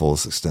him to the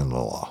fullest extent of the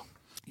law.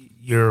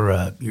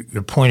 Your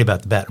point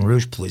about the Baton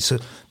Rouge police. So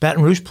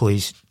Baton Rouge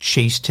police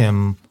chased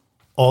him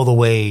all the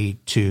way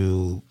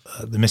to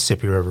the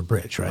Mississippi River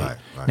Bridge, right?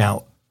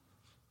 Now,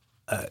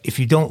 if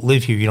you don't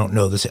live here, you don't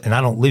know this. And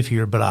I don't live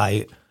here, but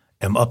I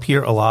am up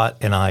here a lot,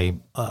 and I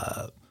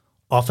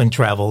often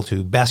travel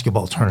to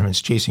basketball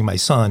tournaments chasing my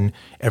son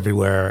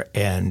everywhere.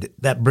 And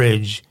that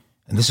bridge,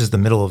 and this is the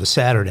middle of a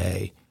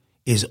Saturday,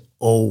 is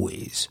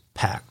always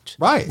packed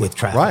with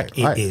traffic.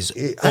 It is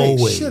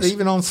always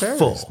even on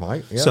Saturdays, full.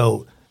 Mike. Yeah.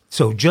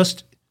 So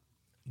just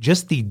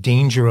the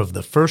danger of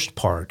the first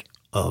part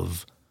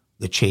of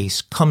the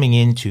chase coming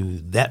into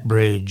that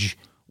bridge,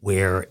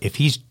 where if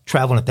he's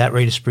traveling at that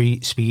rate of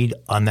speed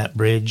on that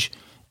bridge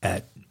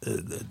at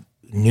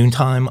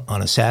noontime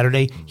on a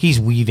Saturday, he's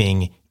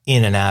weaving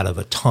in and out of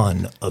a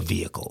ton of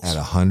vehicles. At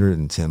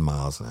 110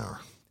 miles an hour.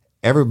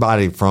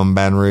 Everybody from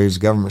Baton Rouge,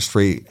 Government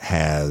Street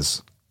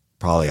has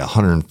probably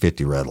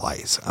 150 red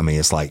lights. I mean,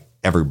 it's like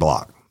every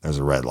block there's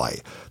a red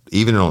light.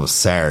 Even on a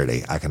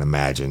Saturday, I can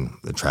imagine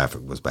the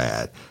traffic was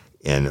bad.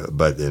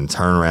 But then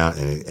turn around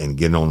and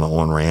getting on the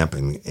on-ramp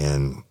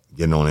and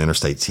getting on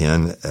Interstate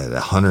 10 at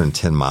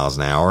 110 miles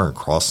an hour and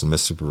crossing the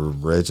Mississippi River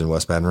Bridge in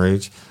West Baton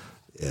Rouge,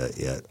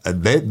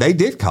 they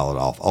did call it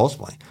off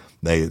ultimately.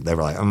 They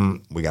were like,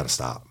 we got to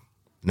stop.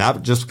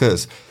 Not just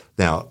because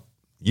now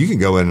you can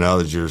go in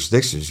other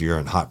jurisdictions, you're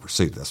in hot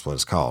pursuit. That's what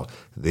it's called.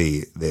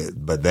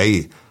 But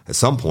they at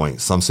some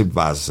point, some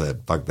supervisor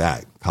said, "Fuck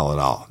that, call it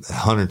off."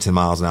 110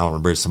 miles an hour on the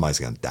bridge, somebody's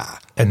going to die.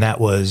 And that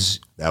was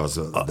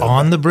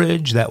on the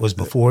bridge. That was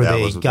before they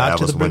got to the bridge.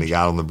 That was when he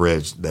got on the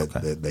bridge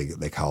that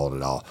they called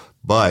it off.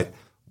 But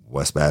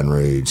West Baton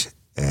Rouge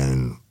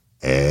and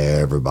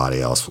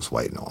everybody else was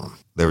waiting on him.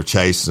 They were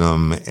chasing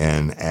him,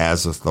 and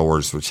as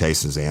authorities were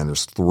chasing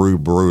Zanders through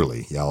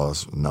Bruley, y'all,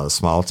 it's another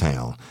small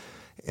town,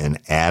 an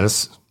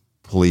Addis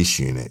police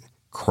unit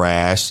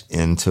crashed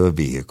into a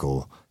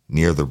vehicle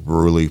near the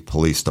Bruley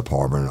Police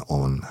Department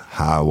on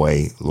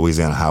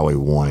Louisiana Highway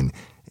 1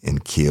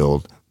 and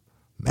killed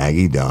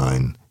Maggie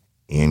Dunn,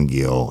 Ann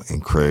Gill,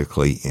 and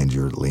critically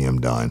injured Liam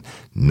Dunn,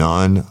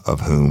 none of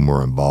whom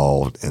were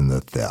involved in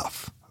the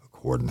theft,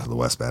 according to the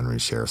West Baton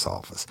Rouge Sheriff's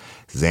Office.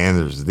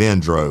 Zanders then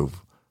drove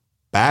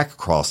back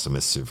across the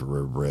Mississippi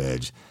River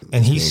Bridge.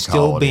 And he's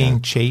still being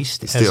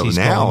chased as he's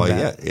going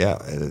back? Yeah.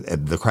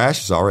 The crash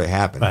has already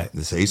happened. Right.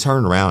 So he's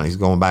turned around, he's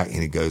going back,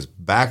 and he goes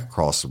back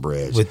across the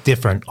bridge. With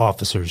different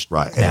officers.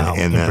 Right.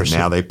 And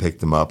now they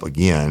picked him up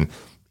again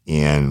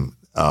in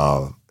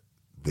I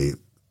think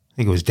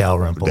it was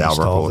Dalrymple.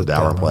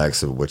 Dalrymple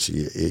exit, which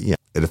it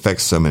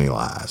affects so many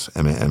lives.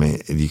 I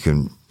mean, you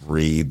can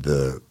read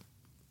the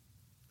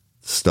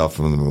stuff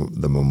from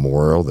the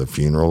memorial, the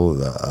funeral,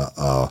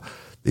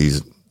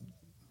 these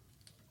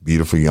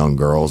beautiful young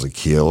girls are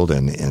killed,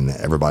 and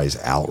everybody's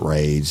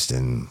outraged,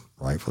 and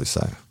rightfully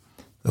so.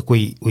 Look,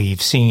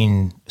 we've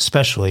seen,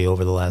 especially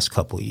over the last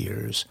couple of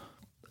years,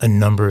 a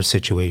number of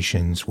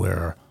situations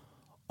where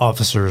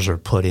officers are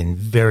put in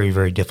very,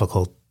 very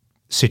difficult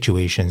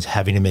situations,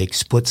 having to make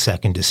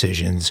split-second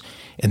decisions,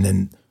 and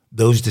then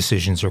those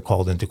decisions are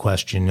called into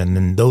question, and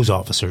then those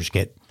officers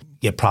get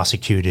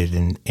prosecuted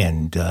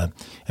and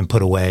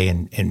put away.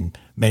 And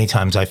many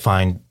times I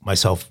find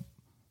myself,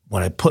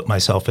 when I put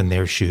myself in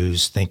their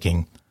shoes,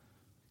 thinking,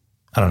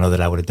 I don't know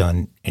that I would have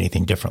done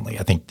anything differently.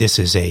 I think this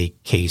is a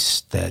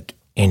case that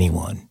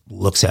anyone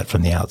looks at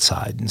from the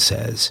outside and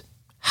says,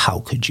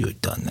 how could you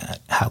have done that?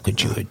 How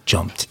could you have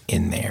jumped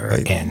in there?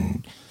 Right.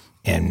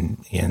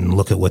 And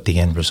look at what the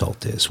end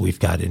result is. We've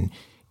got an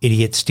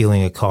idiot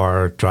stealing a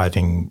car,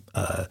 driving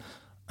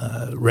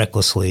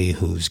recklessly,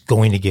 who's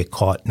going to get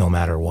caught no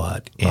matter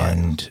what,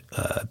 right.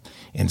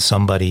 And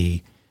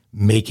somebody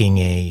making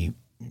an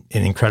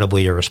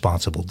incredibly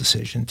irresponsible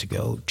decision to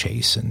go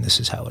chase, and this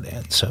is how it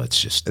ends. So it's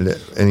just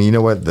and you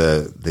know what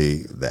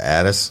the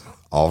Addis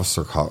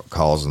officer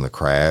calls in the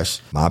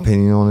crash. My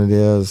opinion on it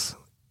is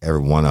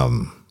every one of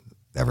them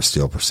that were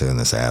still pursuing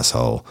this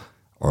asshole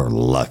are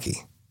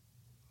lucky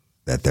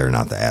that they're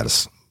not the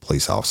Addis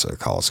police officer that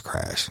caused the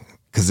crash,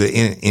 because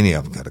any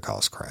of them could have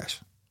caused a crash,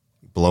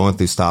 blowing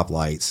through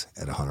stoplights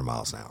at 100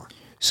 miles an hour.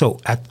 So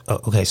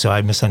so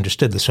I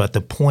misunderstood this. So at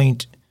the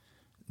point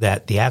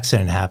that the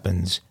accident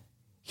happens,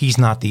 he's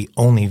not the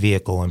only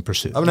vehicle in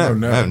pursuit. Oh, no.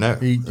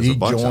 He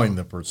joined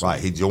the pursuit. Right,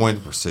 he joined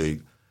the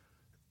pursuit.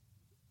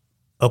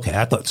 Okay,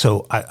 I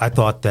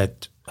thought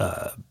that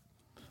the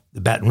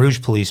Baton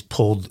Rouge police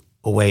pulled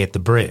away at the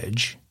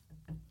bridge.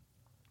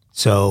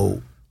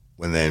 So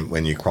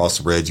when you cross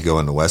the bridge, you go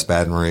into West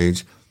Baton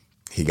Rouge.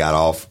 He got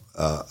off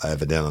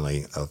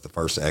evidently at the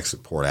first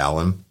exit, Port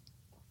Allen,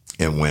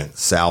 and went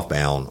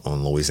southbound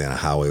on Louisiana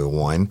Highway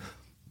 1,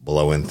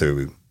 blowing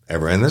through.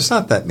 And there's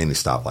not that many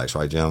stoplights,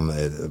 right, Jim?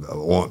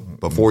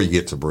 Before you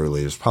get to Bruley,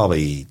 there's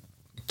probably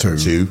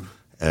two.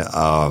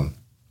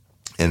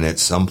 And at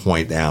some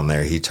point down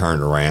there, he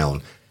turned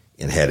around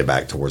and headed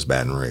back towards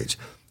Baton Rouge.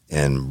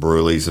 And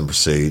Bruley's in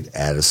pursuit,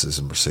 Addis is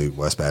in pursuit,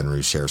 West Baton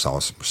Rouge Sheriff's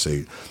Office in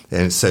pursuit.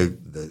 And so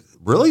the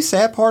really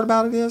sad part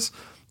about it is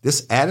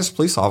This Addis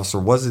police officer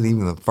wasn't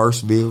even the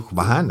first vehicle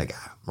behind the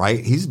guy,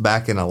 right? He's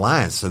back in a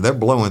line. So they're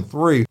blowing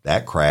through.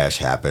 That crash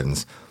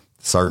happens.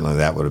 Certainly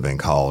that would have been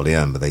called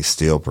in, but they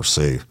still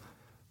pursue.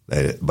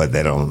 But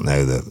they don't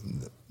know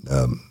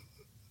the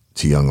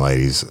two young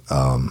ladies,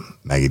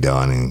 Maggie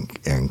Dunn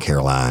and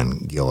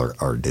Caroline Gill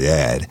are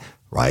dead,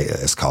 right?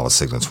 It's called a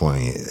Signal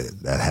 20.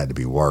 That had to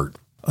be worked.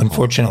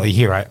 Unfortunately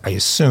here, I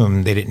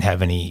assume they didn't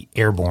have any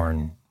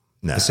airborne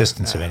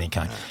assistance of any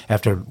kind.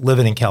 After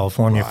living in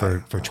California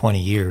for 20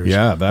 years.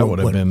 Yeah, that would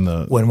have been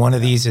the when one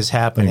of these is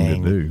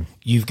happening, thing to do.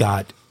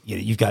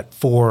 you've got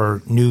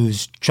 4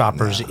 news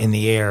choppers in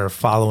the air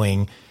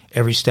following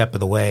every step of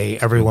the way.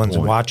 Everyone's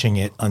watching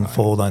it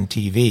unfold on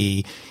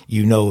TV.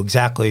 You know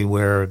exactly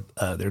where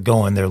they're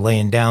going. They're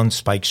laying down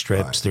spike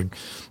strips. Right.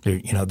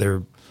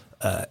 They're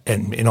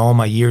and in all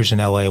my years in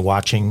LA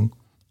watching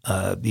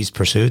these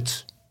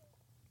pursuits,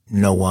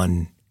 no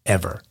one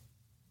ever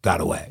got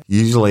away.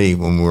 Usually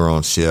when we were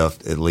on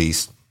shift, at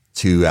least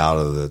 2 out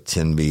of the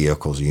 10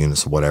 vehicles,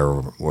 units, or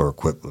whatever, were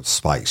equipped with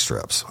spike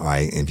strips,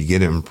 right? And if you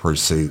get in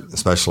pursuit,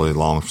 especially a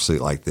long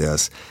pursuit like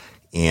this,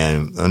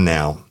 and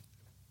now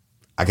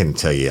I can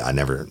tell you I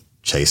never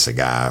chased a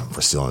guy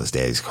for stealing his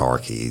daddy's car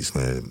keys.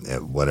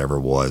 Whatever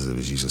it was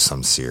usually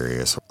something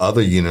serious.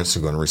 Other units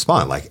are going to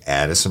respond, like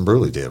Addis and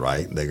Bruley did,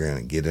 right? They're going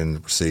to get in the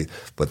pursuit.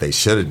 What they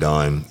should have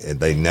done,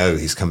 they know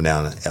he's coming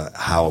down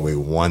Highway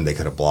 1. They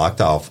could have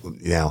blocked off.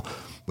 Now,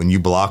 when you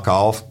block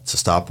off to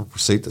stop a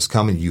pursuit that's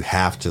coming, you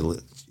have to,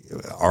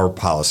 our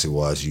policy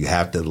was you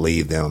have to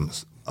leave them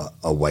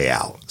a way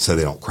out so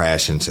they don't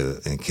crash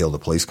into and kill the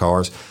police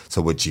cars.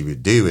 So what you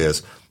would do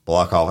is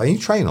block off, and you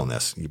train on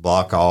this. You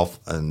block off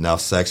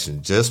enough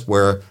section just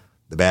where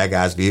the bad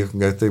guy's vehicle can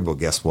go through. But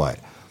guess what?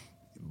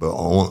 But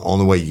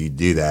only way you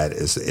do that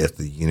is if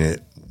the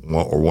unit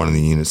or one of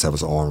the units that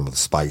was armed with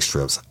spike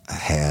strips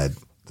had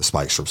the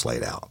spike strips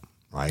laid out,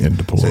 right? And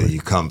deployed. So you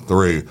come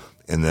through,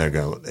 and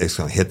it's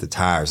going to hit the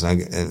tires,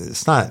 and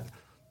it's not.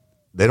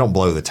 They don't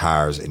blow the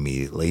tires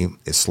immediately.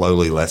 It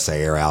slowly lets the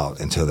air out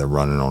until they're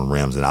running on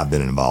rims. And I've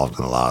been involved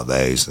in a lot of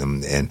those.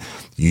 And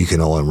you can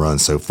only run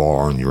so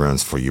far on your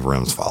rims before your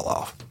rims fall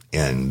off.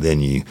 And then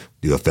you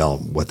do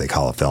what they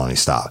call a felony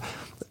stop.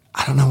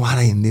 I don't know why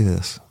they didn't do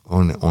this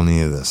on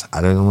any of this.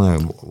 I don't know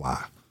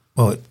why.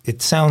 Well,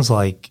 it sounds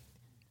like,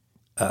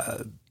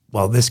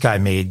 this guy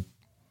made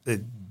a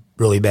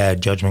really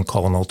bad judgment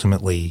call, and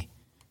ultimately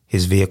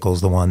his vehicle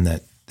is the one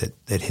that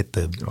hit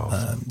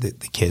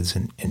the kids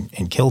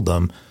and killed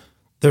them.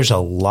 There's a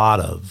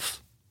lot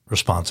of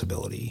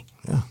responsibility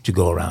to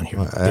go around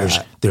here.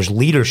 There's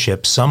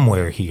leadership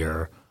somewhere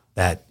here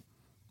that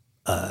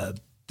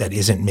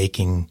isn't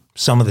making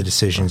some of the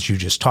decisions you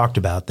just talked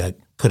about that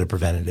could have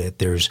prevented it.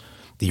 There's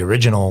the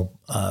original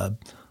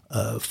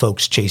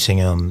folks chasing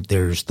him.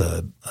 There's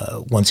the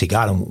once he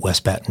got him,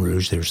 West Baton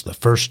Rouge, there's the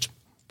first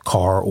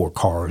car or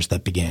cars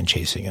that began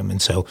chasing him. And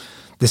so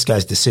this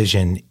guy's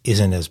decision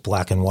isn't as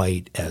black and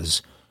white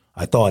as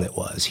I thought it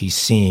was. He's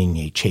seeing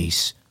a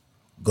chase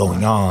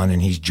going on,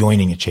 and he's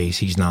joining a chase.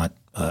 He's not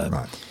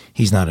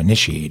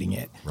initiating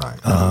it. Right.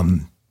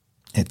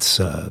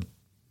 It's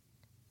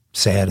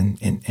sad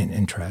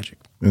and tragic.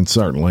 And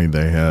certainly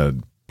they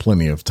had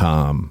plenty of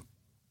time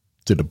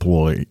to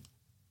deploy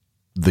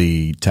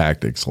the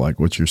tactics like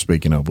what you're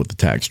speaking of with the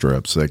tack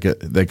strips. They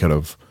could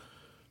have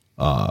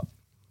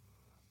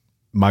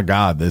my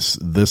God, this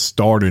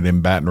started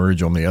in Baton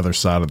Rouge on the other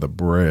side of the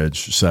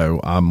bridge. So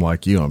I'm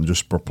like you. I'm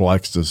just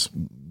perplexed as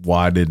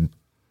why did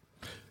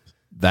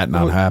that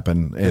not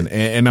happen?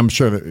 And I'm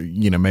sure that,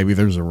 maybe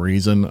there's a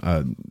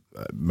reason.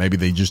 Maybe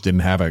they just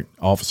didn't have an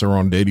officer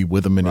on duty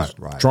with them in his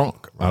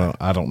trunk. Right.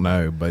 I don't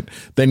know. But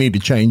they need to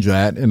change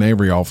that, and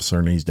every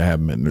officer needs to have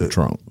them in their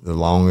trunk. The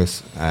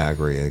longest, I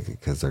agree,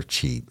 because they're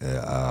cheap.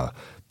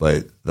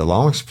 But the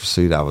longest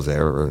pursuit I was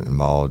ever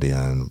involved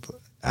in,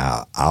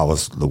 I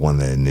was the one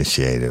that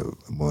initiated.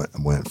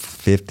 Went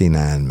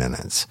 59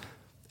 minutes,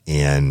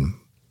 and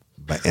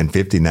in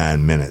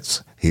 59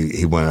 minutes,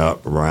 he went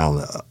up around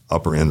the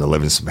upper end of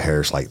Livingston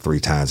Parish like 3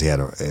 times. He had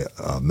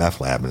a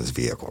meth lab in his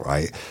vehicle,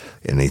 right?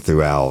 And he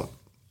threw out,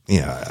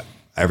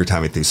 every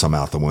time he threw something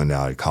out the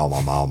window, he'd call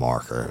my mile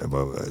marker.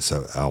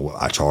 So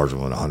I charged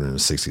him with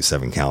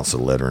 167 counts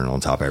of littering on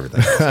top of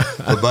everything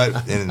else.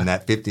 But in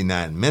that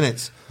 59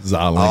 minutes,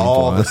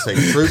 all the state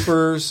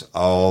troopers,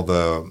 all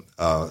the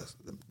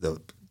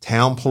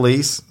town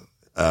police,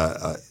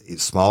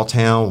 small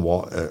town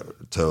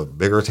to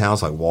bigger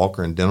towns like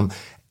Walker and Denham,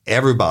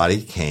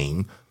 everybody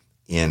came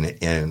in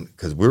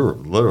because we were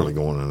literally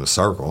going in a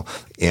circle,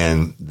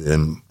 and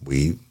then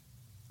they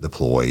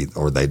deployed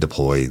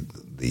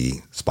the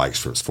spike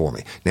strips for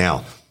me.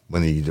 Now,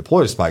 when you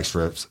deploy the spike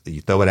strips,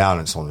 you throw it out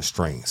and it's on a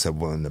string. So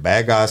when the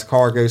bad guy's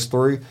car goes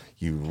through,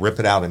 you rip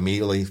it out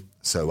immediately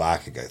so I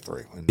could go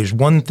through. There's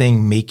one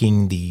thing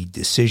making the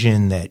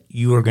decision that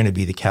you are going to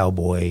be the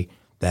cowboy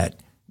that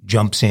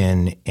jumps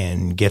in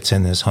and gets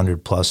in this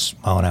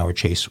 100+ mile an hour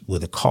chase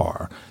with a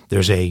car.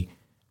 There's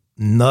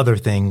another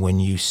thing when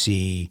you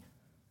see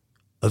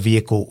a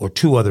vehicle or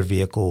 2 other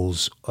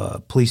vehicles,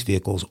 police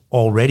vehicles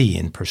already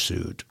in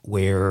pursuit,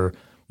 where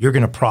you're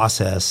going to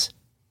process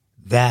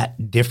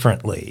that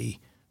differently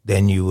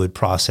than you would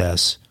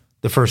process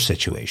the first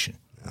situation.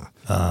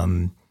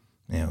 I'm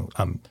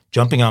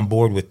jumping on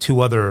board with two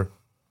other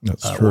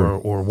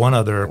or one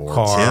other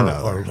car, 10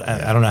 or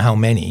I don't know how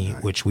many,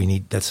 which we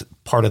need. That's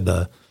part of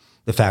the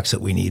facts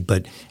that we need.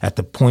 But at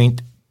the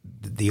point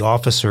the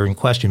officer in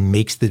question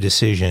makes the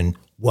decision,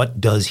 what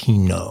does he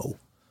know?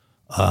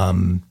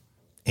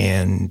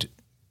 And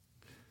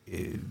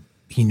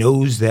he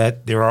knows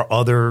that there are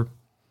other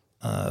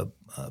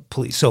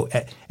police. So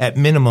at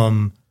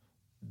minimum,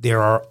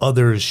 there are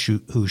others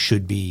who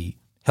should be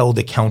held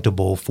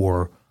accountable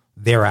for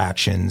their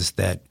actions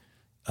that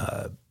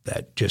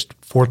just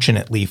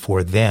fortunately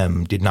for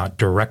them did not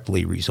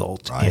directly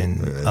result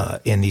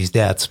in these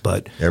deaths,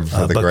 but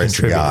for the grace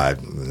of God,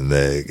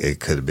 contributed. it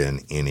could have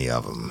been any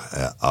of them.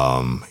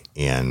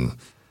 And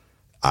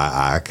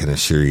I can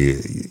assure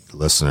you,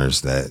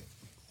 listeners, that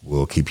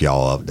we'll keep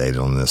y'all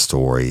updated on this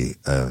story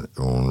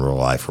on Real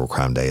Life Real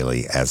Crime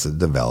Daily as it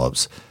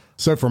develops.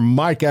 So from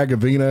Mike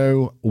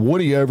Agavino,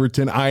 Woody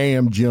Overton, I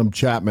am Jim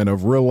Chapman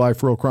of Real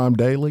Life Real Crime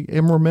Daily.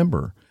 And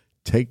remember,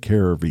 take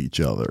care of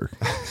each other.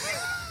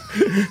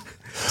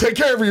 Take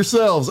care of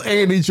yourselves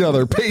and each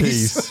other.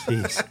 Peace.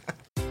 Peace.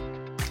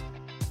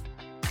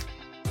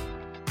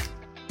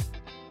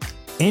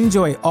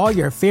 Enjoy all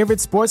your favorite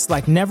sports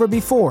like never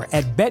before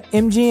at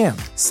BetMGM.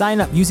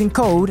 Sign up using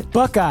code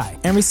Buckeye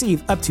and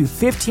receive up to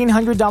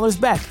 $1,500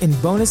 back in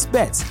bonus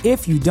bets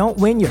if you don't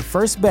win your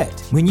first bet.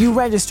 When you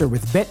register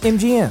with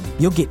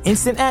BetMGM, you'll get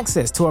instant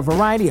access to a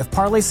variety of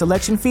parlay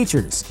selection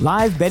features,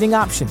 live betting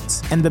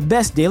options, and the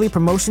best daily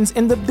promotions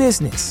in the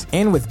business.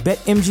 And with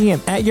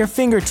BetMGM at your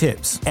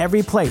fingertips,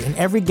 every play and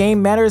every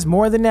game matters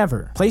more than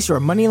ever. Place your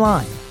money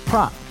line,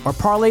 prop, or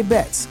parlay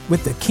bets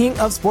with the king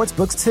of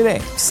sportsbooks today.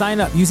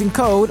 Sign up using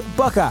code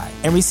Buckeye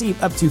and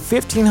receive up to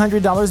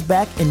 $1,500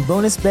 back in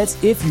bonus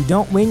bets if you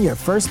don't win your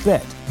first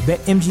bet.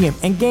 BetMGM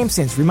and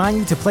GameSense remind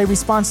you to play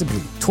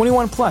responsibly.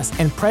 21 plus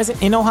and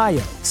present in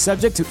Ohio,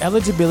 subject to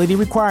eligibility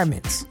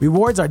requirements.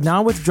 Rewards are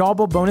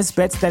non-withdrawable bonus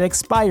bets that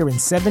expire in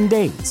 7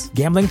 days.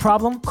 Gambling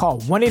problem? Call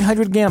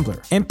 1-800-GAMBLER.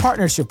 In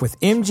partnership with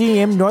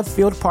MGM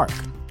Northfield Park.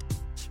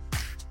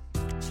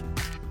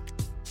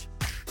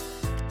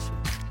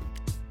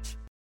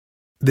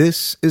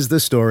 This is the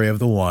story of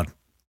the one.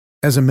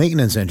 As a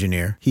maintenance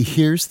engineer, he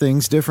hears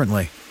things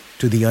differently.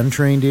 To the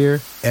untrained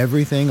ear,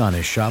 everything on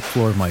his shop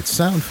floor might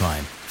sound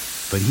fine,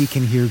 but he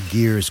can hear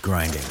gears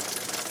grinding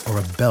or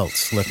a belt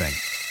slipping.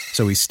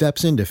 So he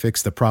steps in to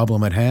fix the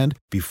problem at hand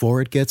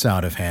before it gets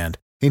out of hand.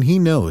 And he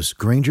knows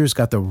Grainger's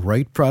got the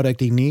right product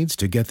he needs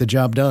to get the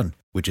job done,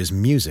 which is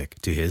music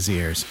to his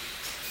ears.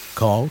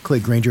 Call,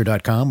 click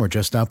Grainger.com, or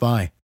just stop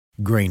by.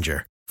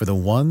 Grainger, for the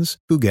ones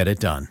who get it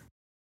done.